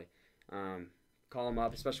Merrimack Valley. Call him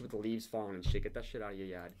up, especially with the leaves falling and shit. Get that shit out of your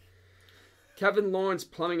yard. Kevin Lawrence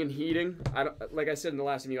Plumbing and Heating. Like I said in the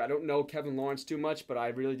last interview, I don't know Kevin Lawrence too much, but I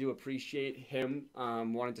really do appreciate him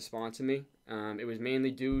wanting to sponsor me. It was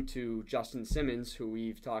mainly due to Justin Simmons, who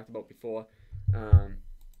we've talked about before.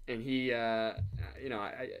 And he,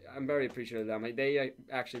 I'm very appreciative of them. They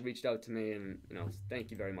actually reached out to me, and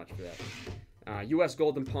thank you very much for that. U.S.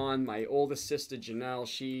 Golden Pond, my oldest sister Janelle,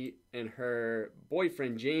 she and her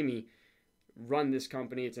boyfriend Jamie run this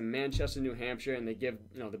company. It's in Manchester, New Hampshire, and they give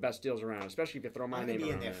the best deals around, especially if you throw my name around.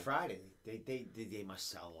 In there there Friday. They must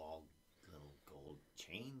sell all little gold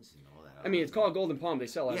chains and all that. I mean, it's called Golden Palm. They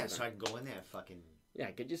sell everything. Yeah, so I can go in there, fucking.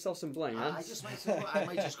 Yeah, get yourself some bling, huh? I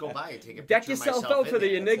might just go by and take a picture. Deck yourself out for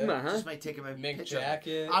the Enigma, huh? Just might take a Mink picture.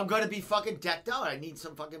 jacket. I'm gonna be fucking decked out. I need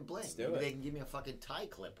some fucking bling. Let's do Maybe it. they can give me a fucking tie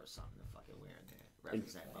clip or something to fucking wear in there.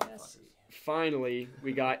 Represent motherfuckers. Finally,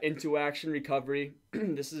 we got Into Action Recovery.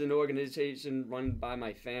 This is an organization run by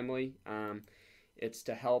my family. It's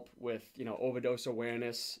to help with, overdose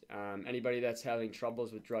awareness. Anybody that's having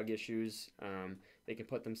troubles with drug issues, they can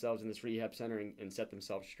put themselves in this rehab center and set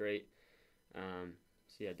themselves straight.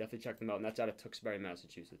 So yeah, definitely check them out. And that's out of Tewksbury,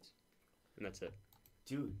 Massachusetts. And that's it.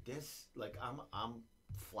 Dude, this I'm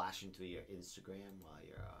flashing to your Instagram while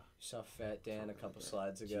you're. You saw Fat Dan a couple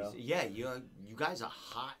slides ago. Jeez. Yeah, you guys are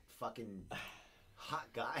hot fucking hot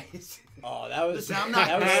guys. Oh, that was Listen, I'm not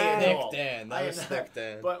that was bad at all. thick Dan. That was thick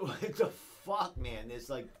Dan. But what the fuck, man?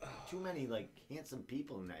 There's too many handsome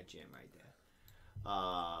people in that gym right there.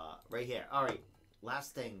 Right here. All right.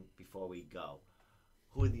 Last thing before we go.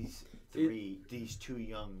 Who are these two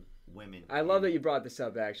young women? I love that you brought this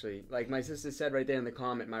up, actually. Like my sister said right there in the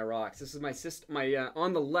comment, my rocks. This is my sister.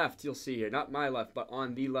 On the left, you'll see here, not my left, but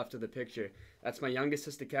on the left of the picture. That's my youngest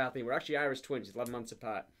sister, Kathleen. We're actually Irish twins, 11 months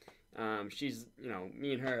apart. She's,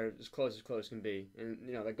 me and her as close can be. And,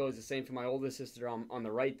 that goes the same for my oldest sister on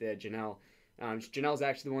the right there, Janelle. Janelle's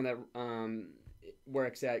actually the one that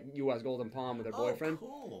works at U.S. Golden Palm with her boyfriend. Oh,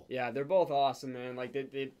 cool. Yeah, they're both awesome, man. Like,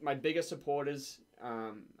 they're my biggest supporters.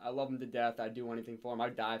 I love them to death. I'd do anything for them.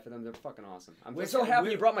 I'd die for them. They're fucking awesome. I'm so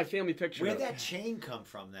happy you brought my family picture. Where'd that chain come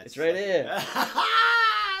from? It's right here.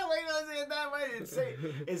 Wait, let's see it that way.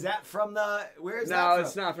 Is that from the? Where is that from? from? No,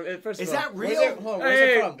 it's not from. First is of all, that real? Where's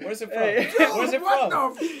it from? Where's it from? What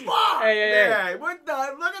the fuck? Hey. What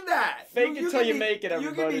the? Look at that. Fake it till you make it,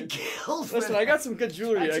 everybody. You can be killed. Listen, I got some good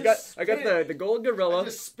jewelry. I got the gold gorilla. I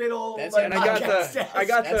just spit all. That's my and I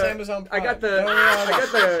got That's Amazon Prime. I got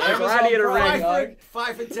the gladiator Prime, ring.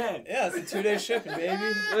 5 for 10. Yeah, it's a 2-day shipping, baby.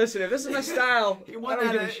 Listen, if this is my style, He won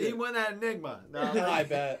that Enigma. No, I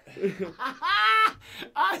bet.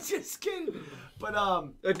 I'm just kidding. But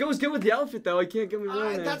it goes good with the outfit, though. I can't get me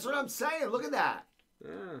wrong. that's what I'm saying. Look at that.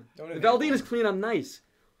 Yeah. The Valdina's clean. I'm nice.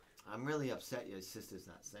 I'm really upset your sister's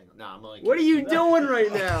not single. No, I'm only. What are you doing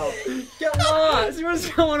right now? Get lost. What's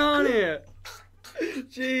going on here?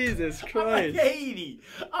 Jesus Christ. I'm like 80.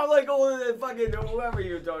 I'm like older than fucking whoever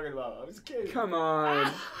you were talking about. I was kidding. Come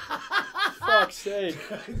on. Fuck's sake.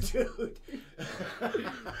 Dude.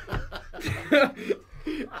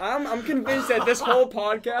 I'm convinced that this whole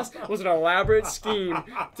podcast was an elaborate scheme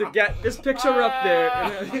to get this picture up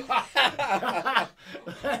there.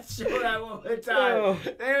 Let's show that one more time. Oh,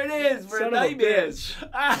 there it is for son of a nightmares.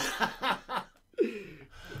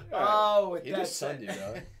 With You that just sunned said- you,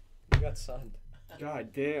 bro. You got sunned.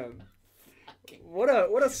 God damn. What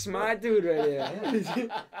a smart dude right here.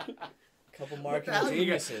 Couple What the marketing hell you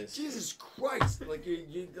got? geniuses. Jesus Christ!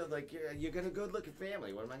 You got a good looking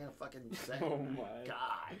family. What am I gonna fucking say? Oh my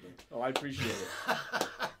God. Oh, I appreciate it.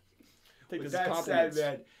 Take With this as that compliments.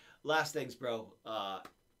 said, man. Last things, bro.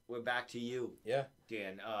 We're back to you. Yeah.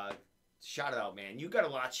 Dan. shout it out, man. You got a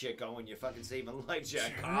lot of shit going. You're fucking saving lives. You're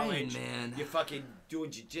at college. Man. You're fucking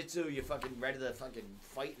doing jiu-jitsu. You're fucking ready to fucking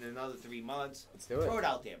fight in another 3 months. Let's do it. Throw it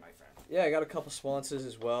out there, my friend. Yeah, I got a couple sponsors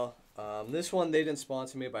as well. This one, they didn't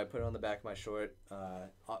sponsor me, but I put it on the back of my short.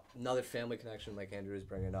 Another family connection like Andrew is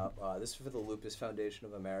bringing up. This is for the Lupus Foundation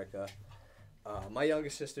of America. My younger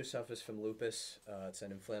sister suffers from lupus. It's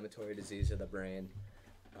an inflammatory disease of the brain.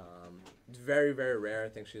 It's very, very rare. I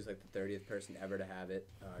think she's like the 30th person ever to have it.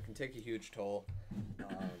 It can take a huge toll.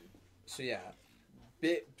 So yeah,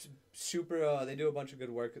 super. They do a bunch of good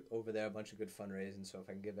work over there, a bunch of good fundraising. So if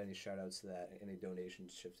I can give any shout outs to that, any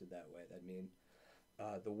donations shifted that way, that'd mean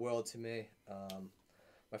the world to me.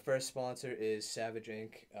 My first sponsor is Savage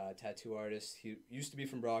Inc., tattoo artist. He used to be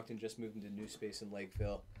from Brockton, just moved into new space in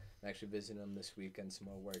Lakeville. I'm actually visiting him this weekend, some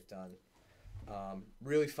more work done.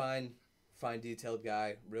 Really fine, detailed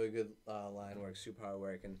guy, really good line work, super hard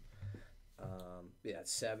working. Yeah,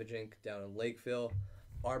 it's Savage Inc. down in Lakeville.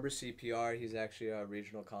 Arbor CPR, he's actually a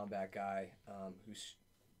regional combat guy who's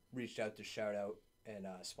reached out to shout out and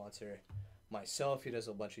sponsor myself. He does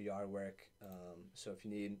a bunch of yard work. So if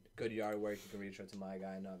you need good yard work, you can reach out to my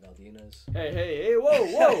guy, Valdina's. Hey,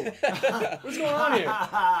 whoa. What's going on here?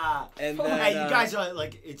 And Hey, then, you guys are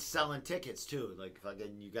like, it's selling tickets too. Like,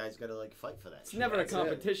 fucking, you guys gotta like fight for that. It's never a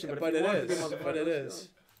competition, but it if you is. want to But it is.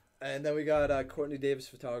 And then we got Courtney Davis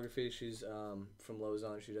Photography. She's from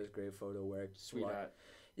Lausanne. She does great photo work. Sweetheart.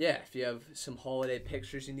 Yeah, if you have some holiday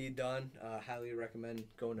pictures you need done, highly recommend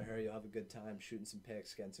going to her. You'll have a good time shooting some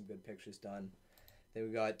pics, getting some good pictures done. Then we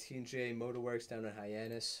got T&J Motorworks down in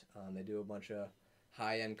Hyannis. They do a bunch of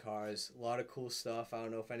high-end cars, a lot of cool stuff. I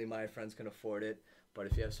don't know if any of my friends can afford it, but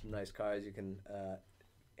if you have some nice cars, you can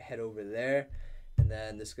head over there. And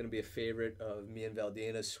then this is going to be a favorite of me and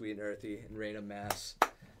Valdina, Sweet and Earthy in Raynham, Mass.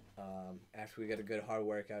 After we get a good hard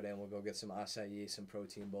workout in, we'll go get some acai, some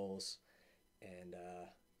protein bowls, and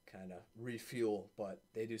kind of refuel. But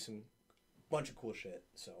they do some bunch of cool shit,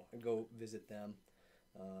 so go visit them.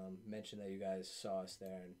 Mention that you guys saw us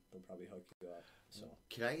there, and they'll probably hook you up. So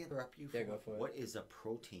Can I interrupt you? Yeah, go for it. What is a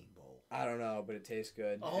protein bowl? I don't know, but it tastes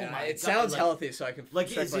good. Oh And my it God, sounds like- healthy, so I can Like,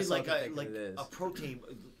 trick is it myself like into a thinking it is. a protein?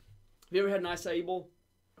 Have you ever had an acai bowl?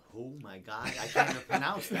 Oh my God, I can't even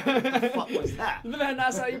pronounce that. What the fuck was that? You never had an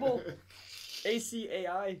acai bowl?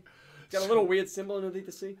 ACAI. Got a little weird symbol underneath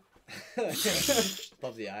the C.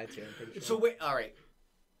 Love the eye too. I'm pretty sure. So wait, all right.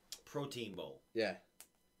 Protein bowl. Yeah.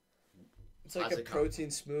 It's like How's a it come? protein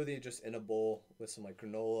smoothie just in a bowl with some like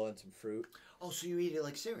granola and some fruit. Oh, so you eat it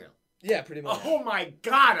like cereal? Yeah, pretty much. Oh my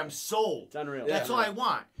God, I'm sold. It's unreal. That's Yeah. all I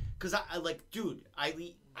want. Cause I like, dude, I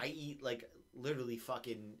eat like literally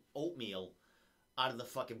fucking oatmeal out of the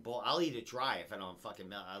fucking bowl. I'll eat it dry if I don't fucking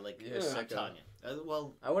melt. I like. You're I'm sicko. telling you.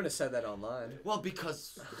 Well, I wouldn't have said that online.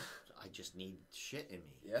 because I just need shit in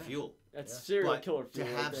me. Yeah. Fuel. That's Yeah. serial But killer to fuel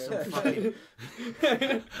have right some there. fucking,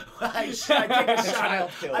 I take a shot. Child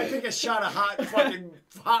Of, killer. I take a shot of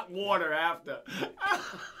hot water after.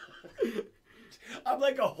 I'm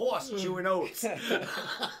like a horse chewing oats.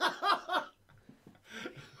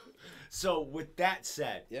 So with that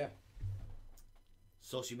said, Yeah.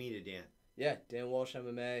 social media, Dan. Yeah, Dan Walsh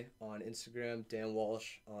MMA on Instagram, Dan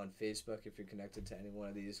Walsh on Facebook. If you're connected to any one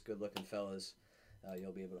of these good-looking fellas,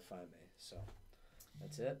 you'll be able to find me. So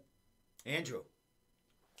that's it. Andrew.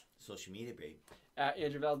 Social media, babe. At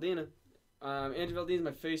Andrew Valdina. Andrew Valdina is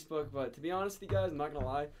my Facebook, but to be honest with you guys, I'm not gonna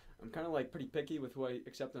lie. I'm kind of like pretty picky with who I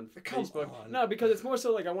accept on Come Facebook. on. No, because it's more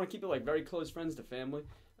so like I want to keep it like very close friends to family.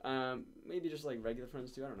 Maybe just like regular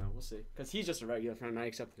friends too. I don't know. We'll see. Because he's just a regular friend, and I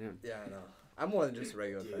accepted him. Yeah, I know. I'm more than just a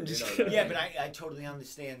regular friend. You know Just that. Yeah, but I totally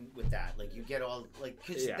understand with that. Like, you get all, like,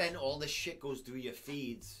 because Yeah. then all this shit goes through your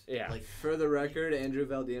feeds. Yeah. Like, For the record, Andrew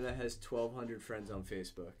Valdina has 1,200 friends on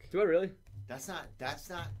Facebook. Do I really? that's not,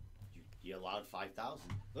 you allowed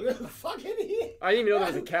 5,000. Look at the fucking here. I didn't even know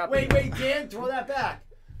there was a cap. Wait, Dan, throw that back.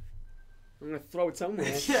 I'm gonna throw it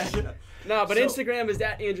somewhere. Yeah. No, but So- Instagram is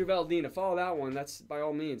at Andrew Valdina. Follow that one. That's by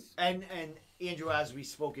all means. And Andrew, as we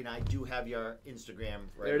spoken, I do have your Instagram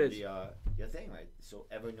right There it is. your thing, right? So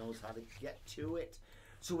everyone knows how to get to it.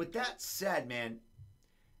 So with that said, man,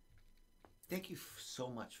 thank you so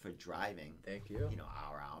much for driving. Thank you. You know,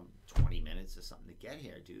 around 20 minutes or something to get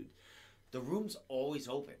here, dude. The room's always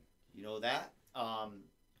open. You know that?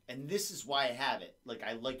 And this is why I have it. Like,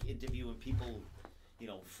 I like interviewing people, you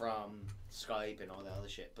know, from Skype and all that other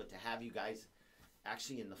shit. But to have you guys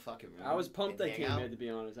actually in the fucking room. I was pumped and I hang came out, here, to be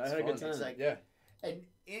honest. I It's had a good fun. time. It's like, Yeah. and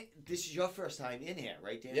this is your first time in here,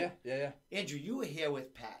 right, Dan? Yeah. Andrew, you were here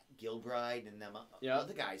with Pat Gilbride and them Yeah.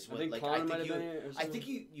 other guys. I think like, Connor might have been here. Or I something.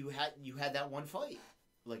 think you had that one fight.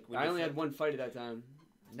 Like when I you only fought- had one fight at that time.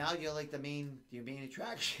 now you're like your main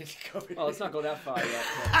attraction. Oh, let's not go that far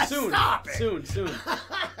yet. Soon. Stop it.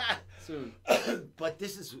 Soon. But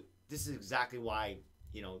this is exactly why,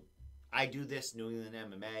 I do this New England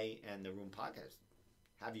MMA and the Room podcast.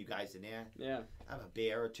 Have you guys in there. Yeah. Have a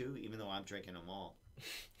beer or two, even though I'm drinking them all.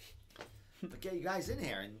 But get you guys in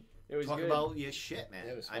here and talk about your shit, man.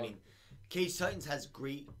 It was fun. I mean, Cage Titans has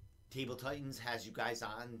great Table Titans, has you guys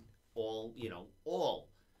on all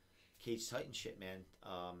Cage Titan shit, man.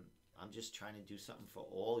 I'm just trying to do something for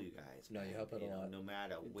all you guys. No, you help out a lot. No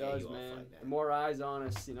matter It where does, you are man. fighting. The more eyes on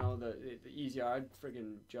us, the easier our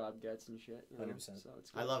friggin' job gets and shit. 100%. So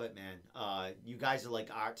it's I love it, man. You guys are like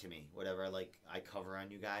art to me. Whatever I cover on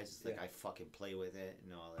you guys, it's like I fucking play with it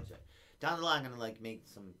and all that shit. Down the line, I'm gonna make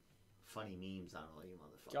some funny memes on all you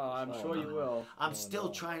motherfuckers. Oh, I'm sure you will. I'm still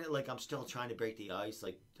trying to break the ice.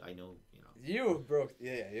 Like I know. You broke.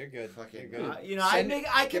 Yeah, you're good. Fucking, you're good.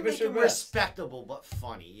 I can make them best. respectable but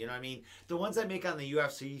funny. You know what I mean? The ones I make on the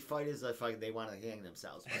UFC fighters, they want to hang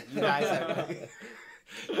themselves. But you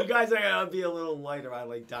guys are gonna be a little lighter on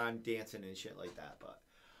like Don dancing and shit like that. But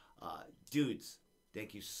dudes,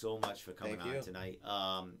 thank you so much for coming on tonight.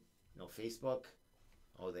 Facebook.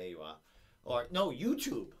 Oh, there you are. Or no,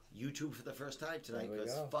 YouTube. YouTube for the first time tonight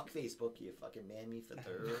because fuck Facebook. You fucking man me for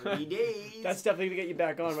 30 days. That's definitely going to get you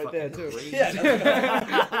back on right there, too.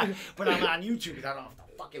 Yeah. But I'm on YouTube because I don't have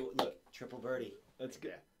to fucking look. Triple birdie. That's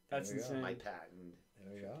good. That's insane. My patent.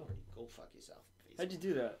 There we go. Go fuck yourself. Facebook. How'd you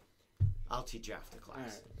do that? I'll teach you after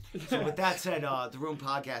class. Right. So with that said, the Room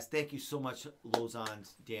Podcast, thank you so much,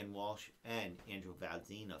 Lozon's Dan Walsh and Andrew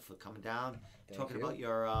Valdina for coming down, talking about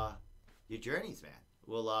your journeys, man.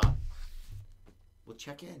 We'll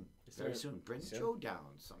check in very soon. Bring Joe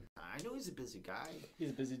down sometime. I know he's a busy guy.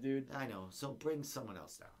 He's a busy dude. I know. So bring someone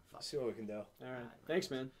else down. See what we can do. All right. Thanks,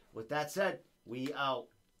 man. With that said, we out.